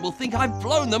 Everyone will think I've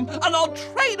blown them, and I'll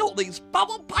trade all these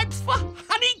bubble pipes for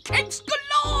honey cakes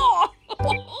galore!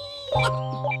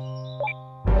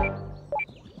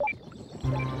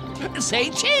 Say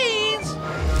cheese!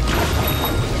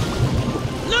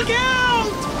 Look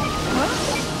out!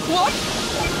 What?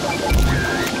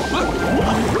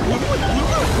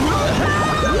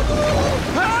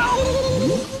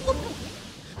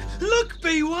 Look,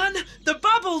 B1, the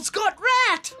bubble's got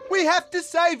Rat! We have to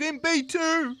save him,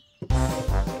 B2.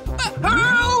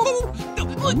 Help!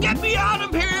 Get me out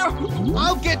of here!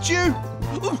 I'll get you.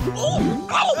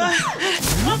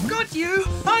 I've got you!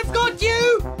 I've got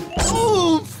you!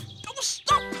 Oof!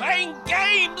 Stop playing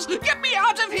games! Get me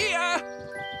out of here!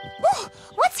 Oh,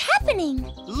 what's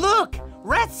happening? Look,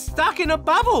 Rat's stuck in a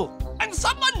bubble. And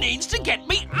someone needs to get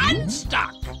me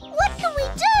unstuck! What can we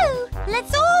do?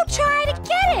 Let's all try to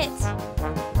get it.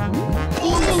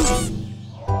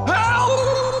 Help!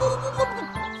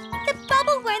 The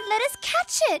bubble won't let us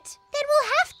catch it. Then we'll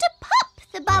have to pop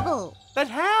the bubble. But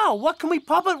how? What can we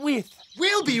pop it with?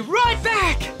 We'll be right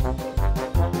back!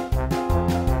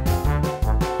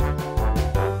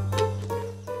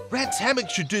 Rat's hammock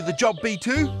should do the job,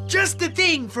 B2. Just the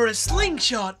thing for a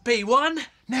slingshot, B1.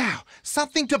 Now,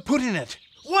 something to put in it.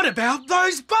 What about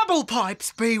those bubble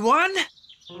pipes, B1?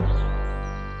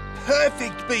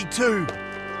 Perfect, B2.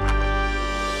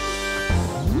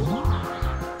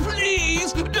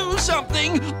 Please, do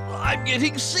something! I'm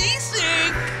getting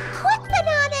seasick! Quick,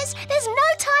 Bananas! There's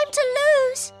no time to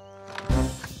lose.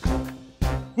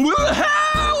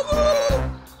 Help!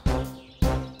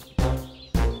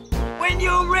 When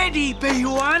you're ready,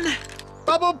 B1,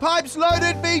 Bubble pipes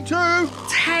loaded,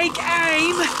 B2. take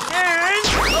aim and...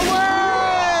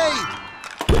 Away!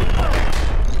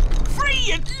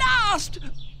 Free at last!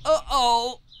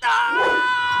 Uh-oh.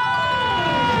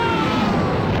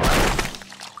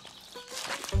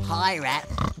 Hi, Rat.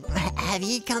 Have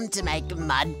you come to make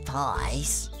mud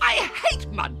pies? I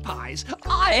hate mud pies.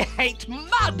 I hate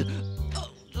mud. Oh,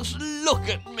 just look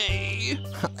at me.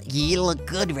 You look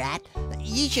good, Rat.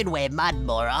 You should wear mud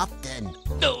more often.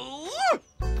 No.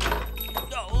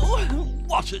 Oh,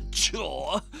 what a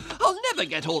chore. I'll never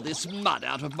get all this mud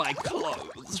out of my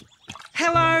clothes.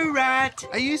 Hello, Rat.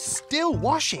 Are you still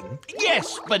washing?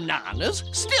 Yes, Bananas,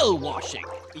 still washing.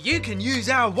 You can use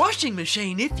our washing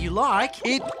machine if you like.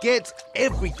 It gets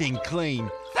everything clean.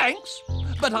 Thanks,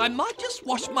 but I might just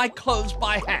wash my clothes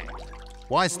by hand.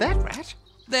 Why's that, Rat?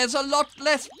 There's a lot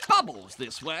less bubbles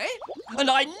this way, and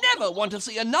I never want to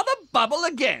see another bubble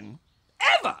again.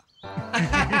 Ever!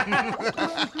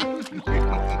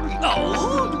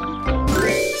 Oh!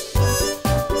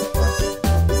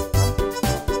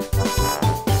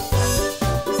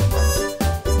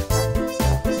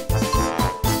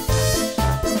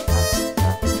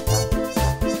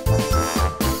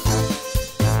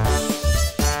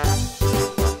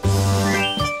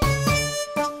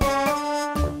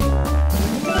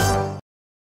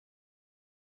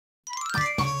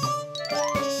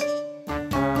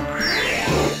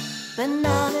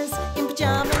 Bananas in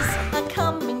pyjamas are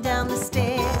coming down the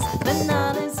stairs.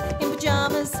 Bananas in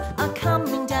pyjamas are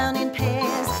coming down in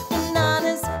pairs.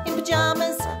 Bananas in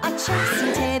pyjamas are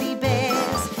chasing teddy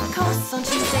bears. 'Cause on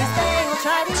Tuesdays they will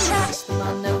try to catch them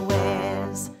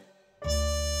unawares.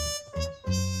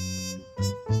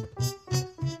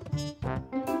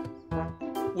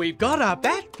 We've got our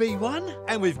bat, B1.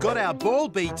 And we've got our ball,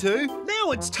 B2.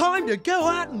 Now it's time to go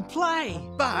out and play.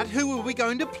 But who are we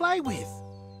going to play with?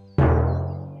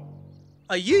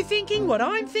 Are you thinking what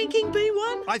I'm thinking,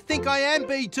 B1? I think I am,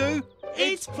 B2.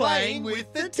 It's playing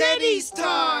with the teddies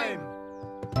time.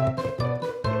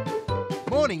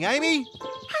 Morning, Amy.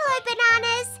 Hello,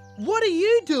 Bananas. What are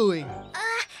you doing?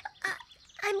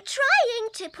 I'm trying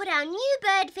to put our new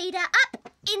bird feeder up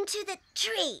into the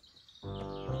tree.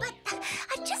 But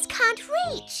I just can't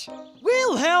reach.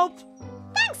 We'll help.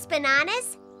 Thanks,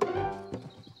 Bananas.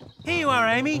 Here you are,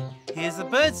 Amy. Here's the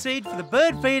bird seed for the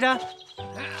bird feeder.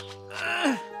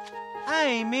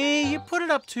 Amy, you put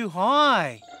it up too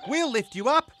high. We'll lift you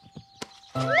up.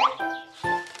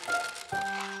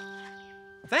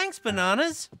 Thanks,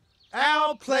 Bananas.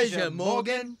 Our pleasure,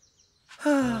 Morgan.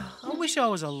 I wish I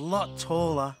was a lot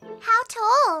taller. How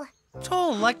tall?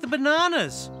 Tall like the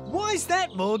bananas. Why's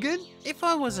that, Morgan? If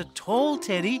I was a tall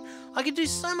teddy, I could do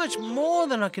so much more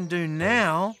than I can do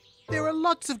now. There are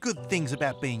lots of good things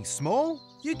about being small.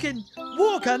 You can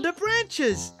walk under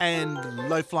branches. And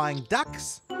low-flying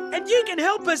ducks. And you can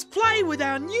help us play with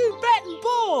our new bat and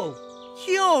ball.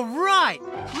 You're right.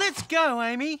 Let's go,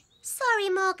 Amy. Sorry,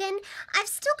 Morgan. I've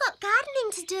still got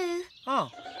gardening to do.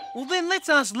 Oh, well then let's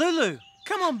ask Lulu.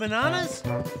 Come on, Bananas.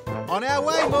 On our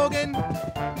way, Morgan.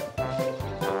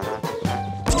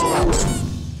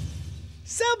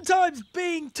 Sometimes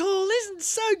being tall isn't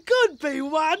so good,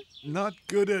 B1. Not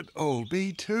good at all,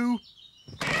 B2.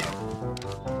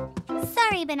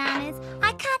 Sorry, Bananas.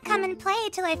 I can't come and play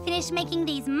till I finish making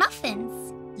these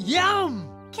muffins. Yum!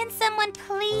 Can someone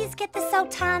please get the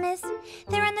sultanas?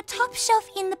 They're on the top shelf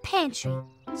in the pantry.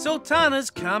 Sultana's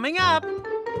coming up.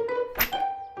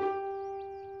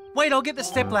 Wait, I'll get the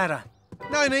stepladder.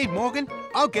 No need, Morgan.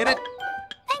 I'll get it.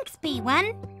 Thanks,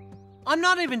 B1. I'm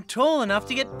not even tall enough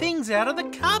to get things out of the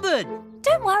cupboard.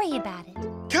 Don't worry about it.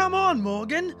 Come on,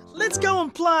 Morgan. Let's go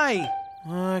and play.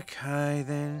 Okay,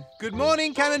 then. Good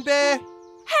morning, Camembert.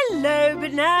 Hello,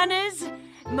 Bananas.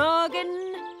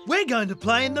 Morgan. We're going to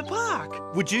play in the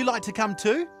park. Would you like to come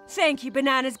too? Thank you,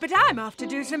 Bananas, but I'm off to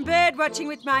do some bird watching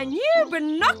with my new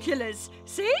binoculars.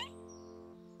 See?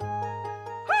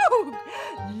 Oh,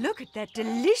 look at that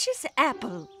delicious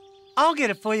apple. I'll get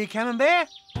it for you, Camembert.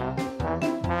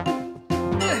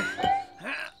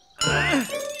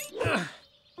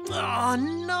 Oh,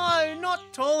 no,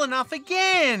 not tall enough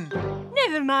again.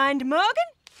 Never mind, Morgan.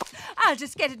 I'll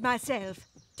just get it myself.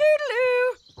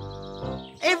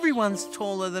 Toodaloo. Everyone's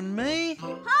taller than me.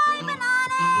 Hi,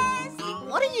 Bananas!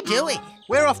 What are you doing?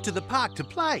 We're off to the park to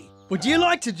play. Would you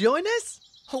like to join us?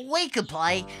 We could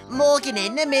play Morgan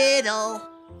in the middle.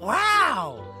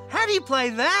 Wow! How do you play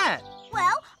that?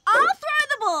 Well, I'll throw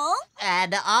the ball.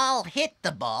 And I'll hit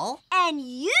the ball. And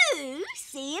you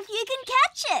see if you can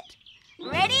catch it.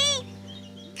 Ready?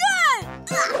 Go!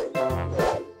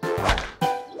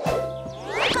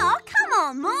 Oh, come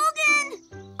on, Morgan.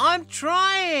 I'm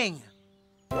trying.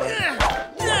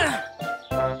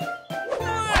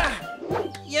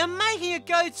 You're making it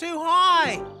go too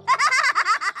high.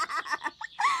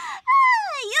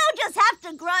 You'll just have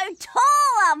to grow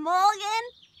taller, Morgan.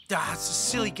 It's a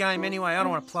silly game anyway. I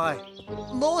don't want to play.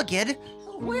 Morgan,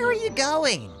 where are you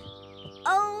going?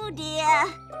 Oh, dear.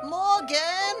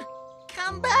 Morgan,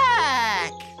 come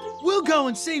back. We'll go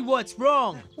and see what's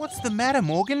wrong. What's the matter,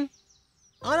 Morgan?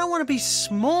 I don't want to be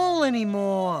small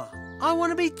anymore. I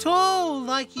want to be tall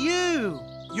like you.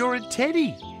 You're a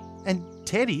teddy. And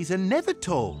teddies are never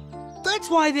tall. That's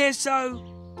why they're so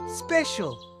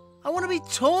special. I want to be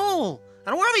tall.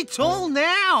 And I want to be tall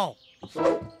now.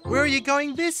 Where are you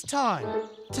going this time?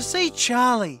 To see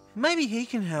Charlie. Maybe he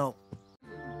can help.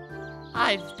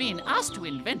 I've been asked to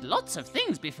invent lots of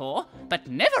things before, but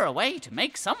never a way to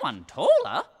make someone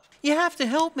taller. You have to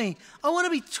help me. I want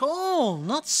to be tall,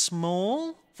 not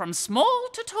small. From small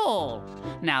to tall.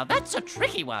 Now that's a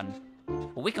tricky one.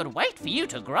 We could wait for you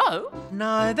to grow.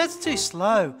 No, that's too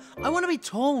slow. I want to be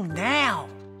tall now.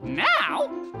 Now?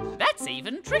 That's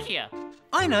even trickier.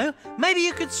 I know. Maybe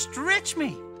you could stretch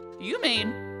me. You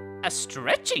mean a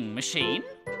stretching machine?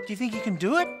 Do you think you can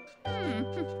do it?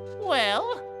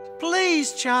 Well...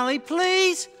 Please, Charlie,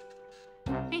 please.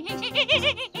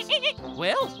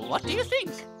 Well, what do you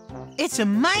think? It's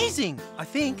amazing, I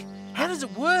think. How does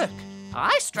it work?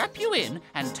 I strap you in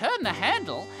and turn the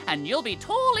handle and you'll be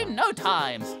tall in no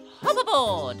time. Hop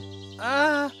aboard.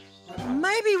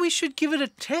 Maybe we should give it a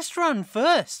test run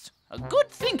first.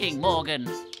 Good thinking, Morgan.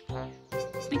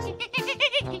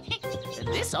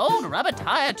 This old rubber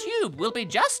tire tube will be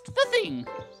just the thing.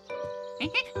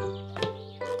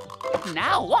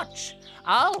 Now watch.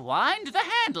 I'll wind the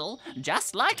handle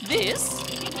just like this.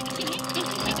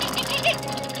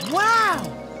 Wow!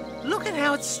 Look at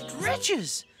how it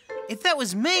stretches. If that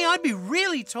was me, I'd be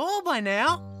really tall by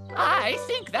now. I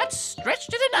think that's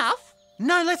stretched it enough.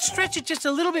 No, let's stretch it just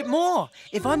a little bit more.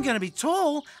 If I'm going to be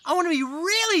tall, I want to be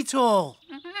really tall.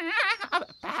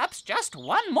 Perhaps just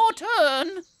one more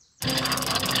turn.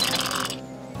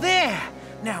 There.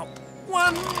 Now,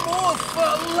 one more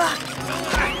for luck.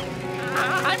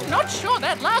 I'm not sure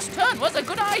that last turn was a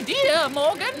good idea,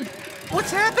 Morgan.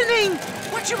 What's happening?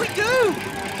 What should we do?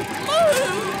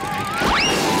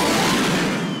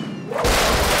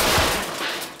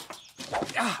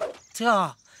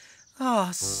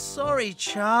 Sorry,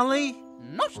 Charlie.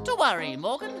 Not to worry,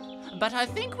 Morgan. But I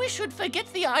think we should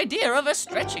forget the idea of a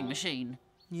stretching machine.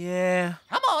 Yeah.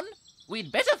 Come on.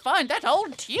 We'd better find that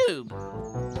old tube.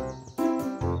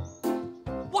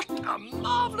 What a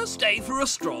marvellous day for a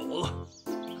stroll.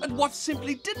 And what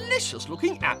simply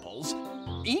delicious-looking apples.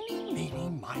 Eeny, meeny,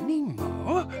 miny,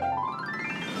 mo.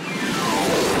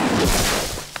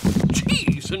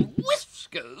 Cheese and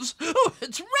whiskers. Oh,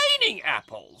 it's raining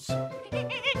apples.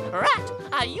 Rat,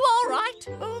 are you all right?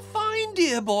 Oh, fine,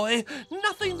 dear boy.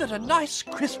 Nothing that a nice,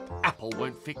 crisp apple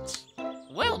won't fix.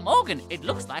 Well, Morgan, it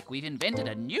looks like we've invented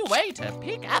a new way to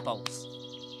pick apples.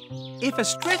 If a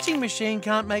stretching machine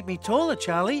can't make me taller,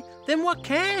 Charlie, then what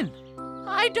can?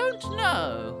 I don't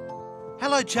know.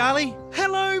 Hello, Charlie.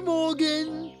 Hello,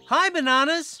 Morgan. Hi,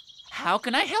 Bananas. How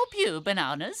can I help you,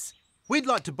 Bananas? We'd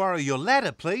like to borrow your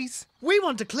ladder, please. We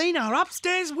want to clean our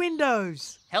upstairs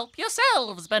windows. Help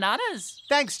yourselves, Bananas.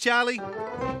 Thanks, Charlie.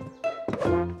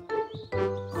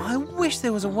 I wish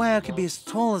there was a way I could be as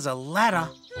tall as a ladder.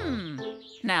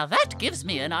 Now that gives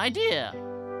me an idea.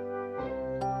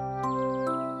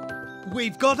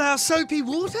 We've got our soapy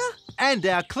water. And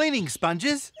our cleaning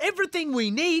sponges. Everything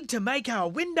we need to make our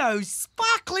windows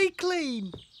sparkly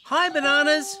clean. Hi,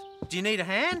 Bananas. Do you need a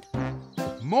hand?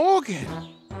 Morgan,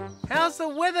 How's the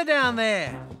weather down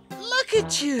there? Look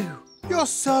at you. you're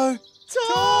so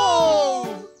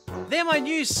tall. They're my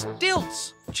new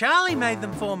stilts. Charlie made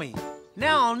them for me.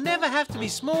 Now I'll never have to be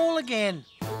small again.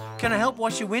 Can I help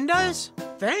wash your windows?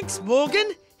 Thanks,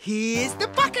 Morgan. Here's the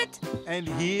bucket. And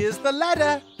here's the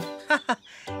ladder.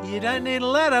 You don't need a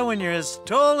ladder when you're as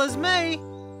tall as me.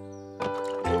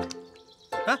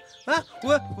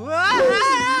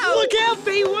 Wow! Look out,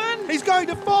 B1. He's going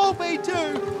to fall, B2.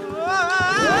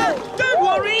 Don't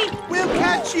worry. We'll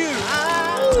catch you.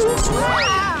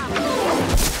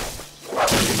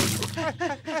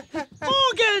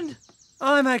 Morgan.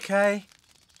 I'm okay,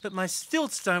 but my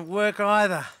stilts don't work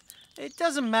either. It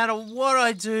doesn't matter what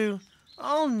I do,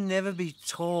 I'll never be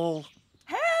tall.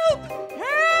 Help!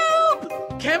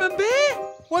 Help! Camembert?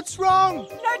 What's wrong?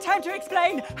 No time to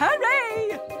explain.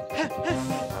 Hurry!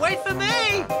 Wait for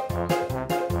me!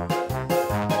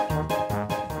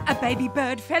 A baby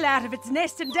bird fell out of its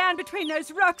nest and down between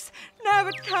those rocks. Now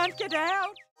it can't get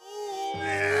out.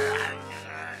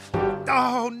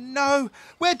 Oh, no.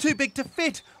 We're too big to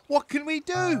fit. What can we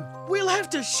do? We'll have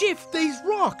to shift these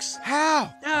rocks. How?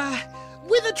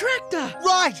 With a tractor.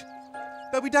 Right.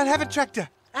 But we don't have a tractor.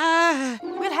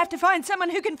 We'll have to find someone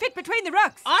who can fit between the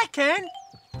rocks. I can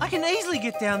easily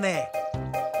get down there.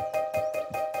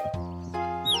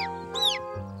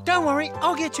 Don't worry,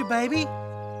 I'll get you, baby.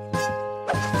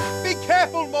 Be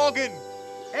careful, Morgan.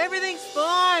 Everything's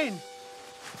fine.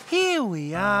 Here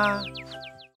we are.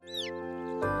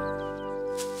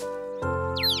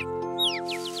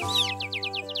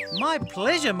 My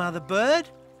pleasure, Mother Bird.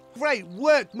 Great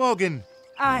work, Morgan.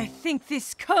 I think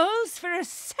this calls for a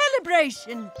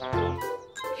celebration.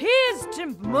 Here's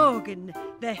to Morgan,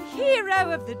 the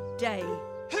hero of the day.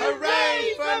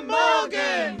 Hooray for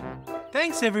Morgan!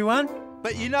 Thanks, everyone.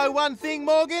 But you know one thing,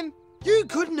 Morgan? You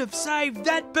couldn't have saved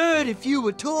that bird if you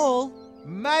were tall.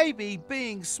 Maybe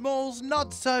being small's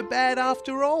not so bad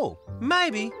after all.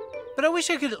 Maybe, but I wish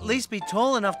I could at least be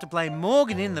tall enough to play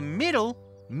Morgan in the middle.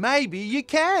 Maybe you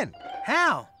can.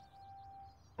 How?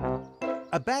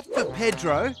 A bat for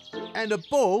Pedro and a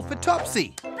ball for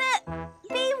Topsy. But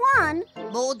B1,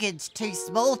 Morgan's too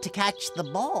small to catch the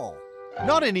ball.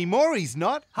 Not anymore, he's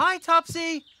not. Hi,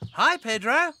 Topsy. Hi,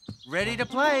 Pedro. Ready to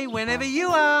play whenever you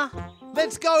are.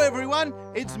 Let's go, everyone.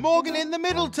 It's Morgan in the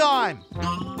middle time.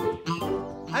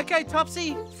 Okay,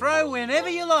 Topsy, throw whenever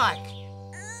you like.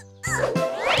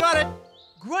 Got it.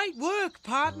 Great work,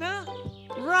 partner.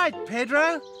 Right,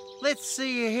 Pedro. Let's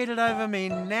see you hit it over me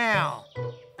now.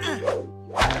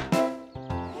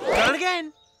 Got it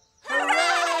again.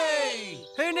 Hooray!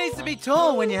 Who needs to be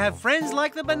tall when you have friends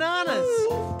like the Bananas?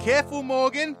 Careful,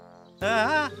 Morgan.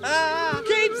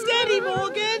 Keep steady,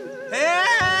 Morgan.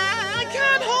 I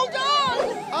Can't hold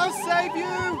on. I'll save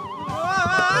you.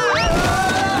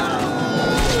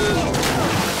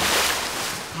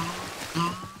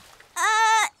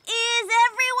 is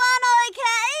everyone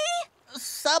okay?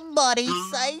 Somebody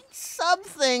say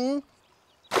something.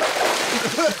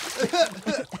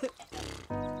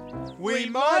 We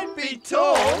might be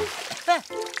tall,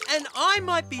 and I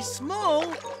might be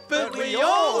small, but we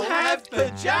all have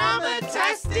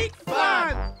pajama-tastic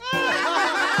fun.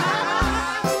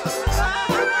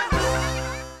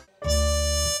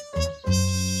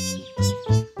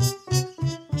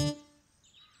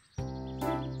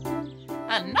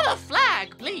 Another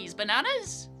flag, please,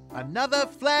 Bananas. Another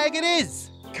flag it is.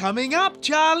 Coming up,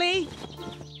 Charlie.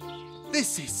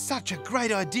 This is such a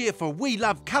great idea for We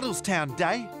Love Cuddlestown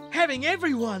Day. Having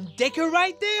everyone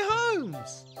decorate their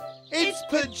homes. It's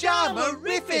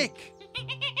pajama-rific.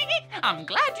 I'm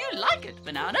glad you like it,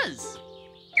 Bananas.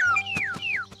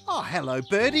 Oh, hello,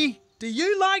 Birdie. Do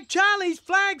you like Charlie's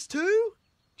flags too?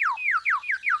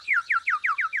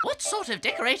 What sort of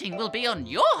decorating will be on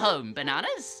your home,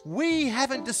 Bananas? We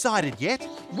haven't decided yet.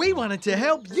 We wanted to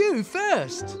help you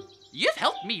first. You've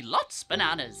helped me lots,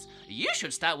 Bananas. You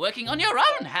should start working on your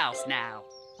own house now.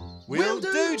 Will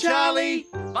do, Charlie.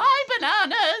 Bye,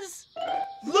 Bananas.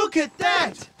 Look at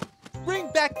that.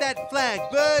 Bring back that flag,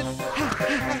 Bird.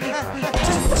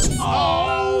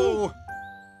 Oh!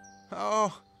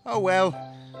 Oh well.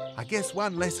 I guess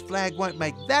one less flag won't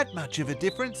make that much of a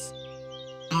difference.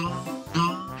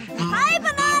 Hi,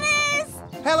 Bananas!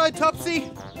 Hello,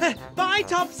 Topsy. Bye,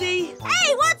 Topsy.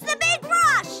 Hey, what's the big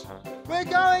rush? We're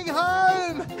going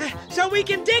home. So we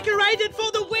can decorate it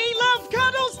for the We Love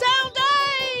Cuddlestown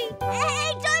Day.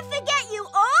 Hey, don't forget you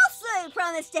also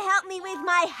promised to help me with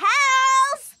my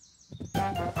house.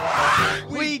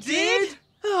 We did?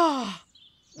 Oh,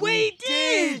 we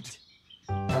did!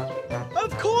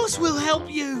 Of course we'll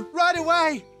help you. Right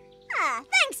away.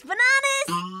 Thanks, Bananas.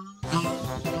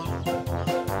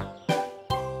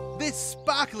 This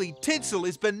sparkly tinsel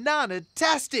is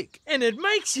banana-tastic. And it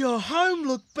makes your home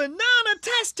look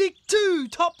banana-tastic too,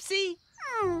 Topsy.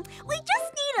 We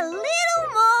just need a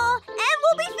little more and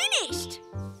we'll be finished.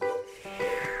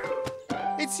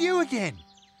 It's you again.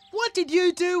 What did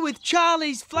you do with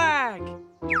Charlie's flag?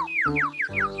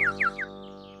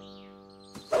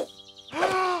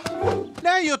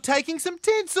 Now you're taking some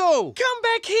tinsel. Come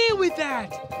back here with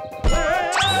that.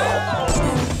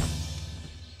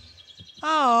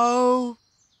 Oh.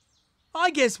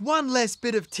 I guess one less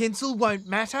bit of tinsel won't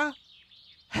matter.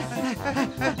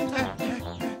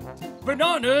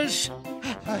 Bananas!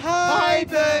 Hi,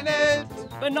 Bernard.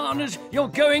 Bananas, you're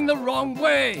going the wrong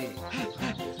way.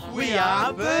 We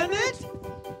are, Bernard?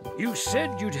 You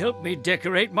said you'd help me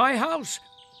decorate my house,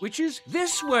 which is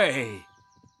this way.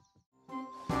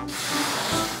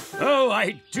 Oh,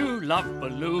 I do love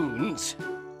balloons.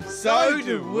 So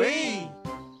do we.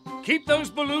 Keep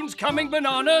those balloons coming,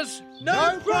 Bananas.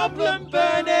 No problem,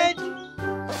 Bernard.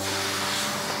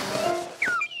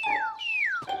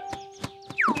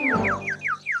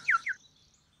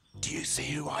 Do you see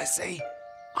who I see?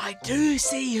 I do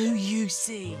see who you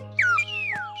see.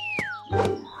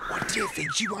 What do you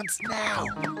think she wants now?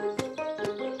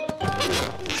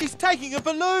 She's taking a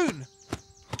balloon.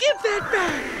 Give that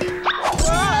back.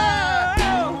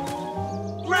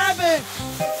 Whoa! Grab it.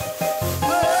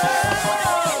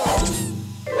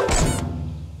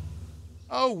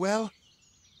 Oh, well.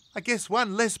 I guess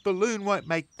one less balloon won't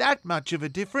make that much of a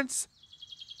difference.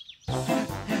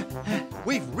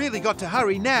 We've really got to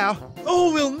hurry now.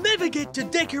 Or we'll never get to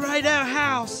decorate our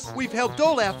house. We've helped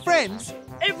all our friends.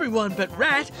 Everyone but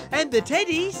Rat and the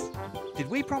Teddies. Did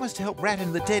we promise to help Rat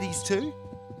and the Teddies too?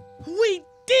 We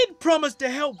did promise to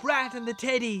help Rat and the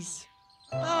Teddies.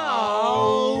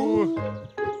 Oh.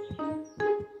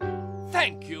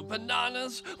 Thank you,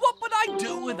 Bananas. What would I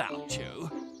do without you?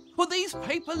 Well, these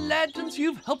paper lanterns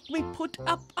you've helped me put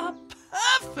up are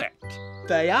perfect.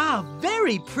 They are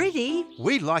very pretty.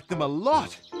 We like them a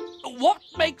lot. What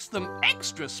makes them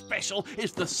extra special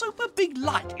is the super big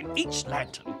light in each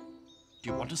lantern. Do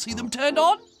you want to see them turned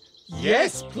on?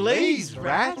 Yes, please,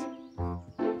 Rat.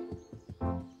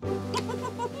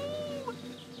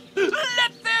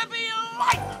 Let there be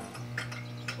light!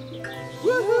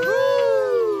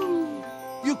 Woo-hoo-hoo!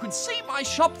 You can see my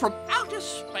shop from outer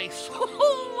space.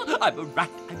 I'm a rat,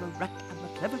 I'm a rat, I'm a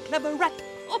clever, clever rat.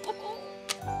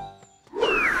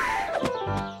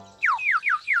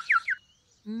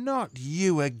 Not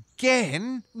you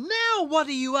again. Now what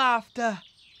are you after?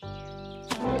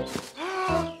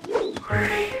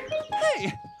 Hey,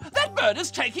 that bird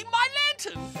is taking my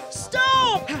lantern.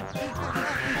 Stop!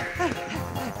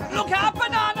 Look out,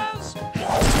 Bananas!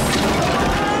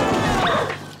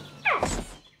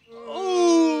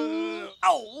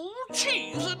 Oh,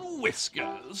 cheese and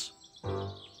whiskers.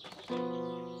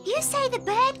 You say the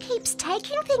bird keeps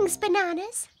taking things,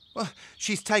 Bananas? Well,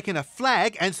 she's taken a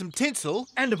flag and some tinsel.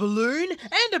 And a balloon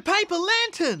and a paper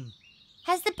lantern.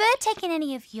 Has the bird taken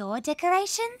any of your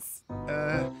decorations?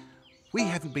 We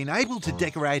haven't been able to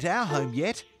decorate our home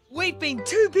yet. We've been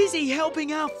too busy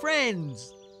helping our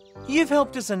friends. You've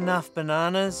helped us enough,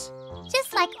 Bananas.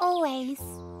 Just like always.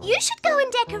 You should go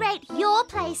and decorate your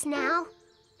place now.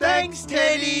 Thanks,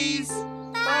 Teddies.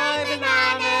 Bye,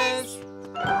 Bananas.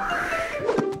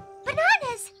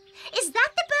 Bananas, is that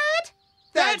the bird?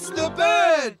 That's the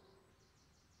bird.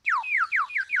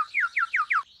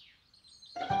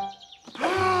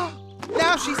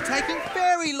 Now she's taking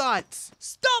fairy lights.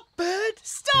 Stop, bird,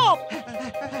 stop.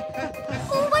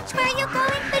 Oh, watch where you're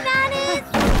going, Bananas.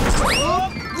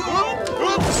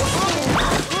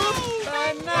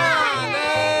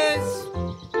 Bananas!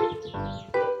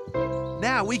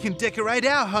 Now we can decorate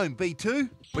our home, B2.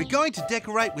 We're going to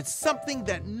decorate with something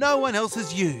that no one else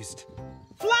has used.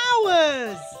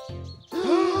 Flowers.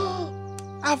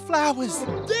 Our flowers.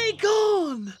 They're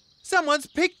gone. Someone's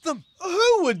picked them.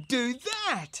 Who would do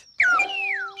that?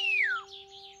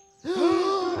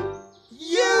 You!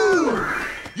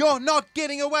 You're not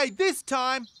getting away this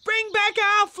time. Bring back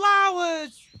our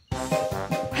flowers.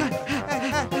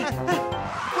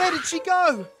 Where did she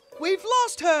go? We've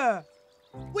lost her.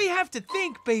 We have to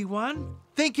think, B1.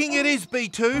 Thinking it is,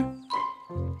 B2.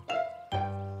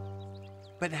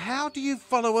 But how do you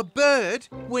follow a bird?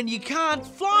 When you can't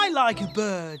fly like a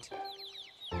bird.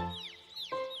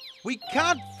 We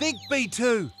can't think,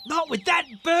 B2. Not with that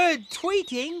bird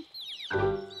tweeting.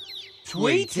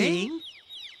 Tweeting?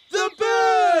 The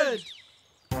bird!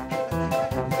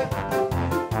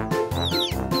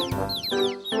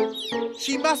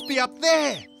 She must be up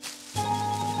there.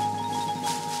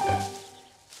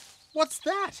 What's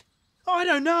that? I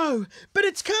don't know, but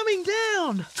it's coming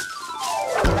down.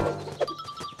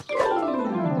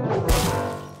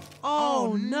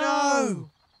 Oh no!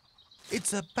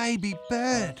 It's a baby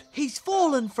bird. He's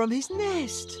fallen from his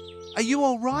nest. Are you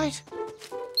all right?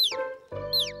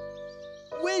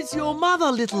 Where's your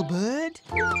mother, little bird?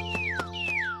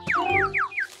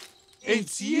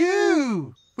 It's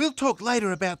you! We'll talk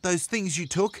later about those things you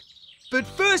took. But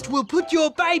first we'll put your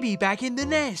baby back in the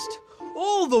nest.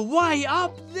 All the way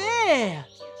up there.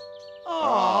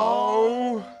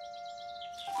 Oh.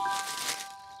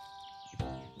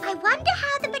 I wonder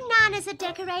how the bananas are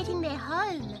decorating their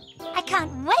home. I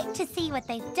can't wait to see what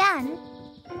they've done.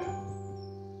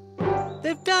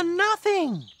 They've done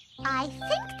nothing. I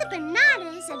think the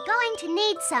bananas are going to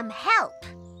need some help.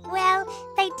 Well,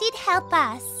 they did help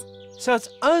us. So it's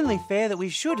only fair that we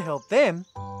should help them.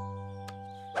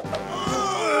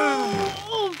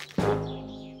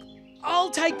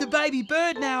 I'll take the baby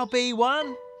bird now,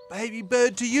 B1. Baby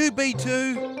bird to you,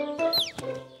 B2.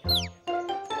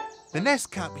 The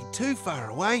nest can't be too far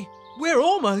away. We're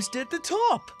almost at the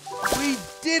top. We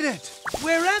did it.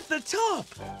 We're at the top.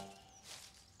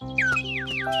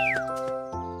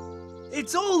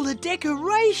 It's all the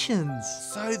decorations.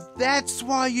 So that's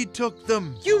why you took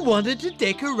them. You wanted to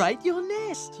decorate your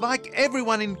nest. Like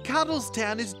everyone in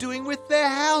Cuddlestown is doing with their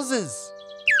houses.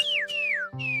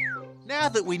 Now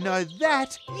that we know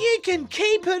that, you can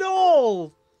keep it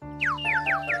all.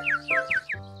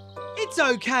 It's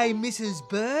okay, Mrs.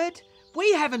 Bird.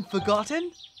 We haven't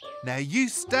forgotten. Now you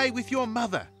stay with your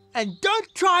mother. And don't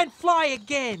try and fly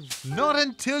again. Not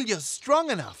until you're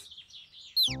strong enough.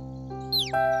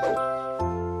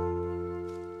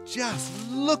 Just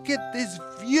look at this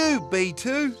view,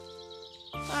 B2.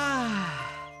 Ah,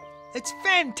 it's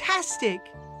fantastic.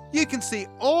 You can see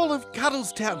all of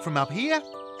Cuddlestown from up here.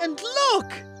 And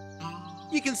look!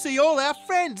 You can see all our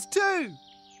friends too.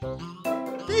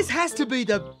 This has to be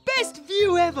the best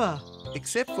view ever.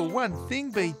 Except for one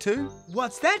thing, B2.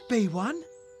 What's that, B1?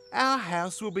 Our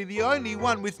house will be the only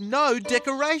one with no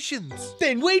decorations.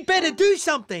 Then we'd better do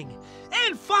something.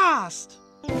 And fast.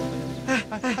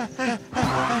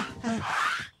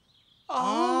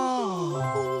 Oh.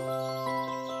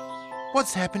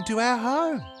 What's happened to our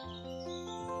home?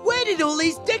 Where did all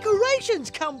these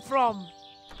decorations come from?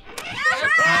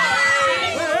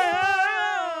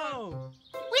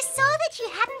 We saw that you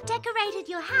hadn't decorated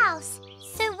your house,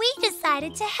 so we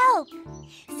decided to help.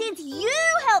 Since you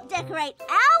helped decorate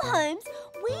our homes,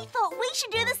 we thought we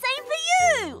should do the same for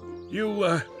you.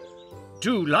 You,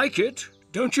 do like it,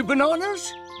 don't you,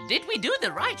 Bananas? Did we do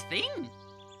the right thing?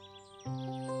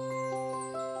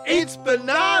 It's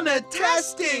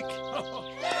banana-tastic!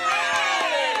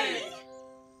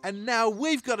 And now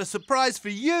we've got a surprise for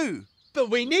you. But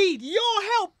we need your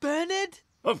help, Bernard.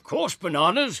 Of course,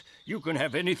 Bananas. You can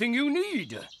have anything you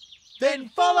need. Then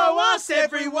follow us,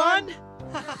 everyone.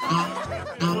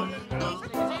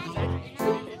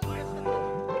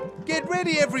 Get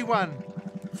ready, everyone.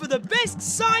 For the best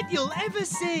sight you'll ever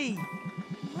see.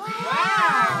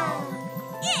 Wow!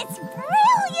 It's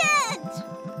brilliant!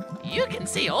 You can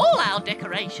see all our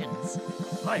decorations.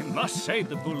 I must say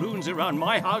the balloons around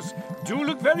my house do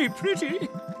look very pretty.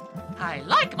 I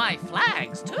like my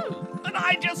flags too. And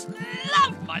I just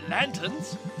love my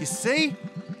lanterns. You see?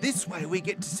 This way we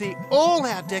get to see all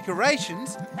our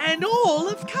decorations. And all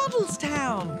of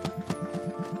Cuddlestown.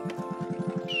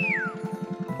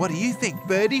 What do you think,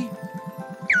 Birdie?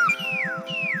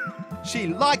 She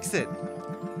likes it.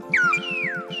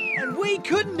 And we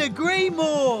couldn't agree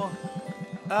more.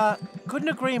 Couldn't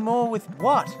agree more with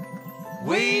what?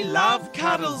 We love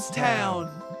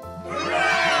Cuddlestown.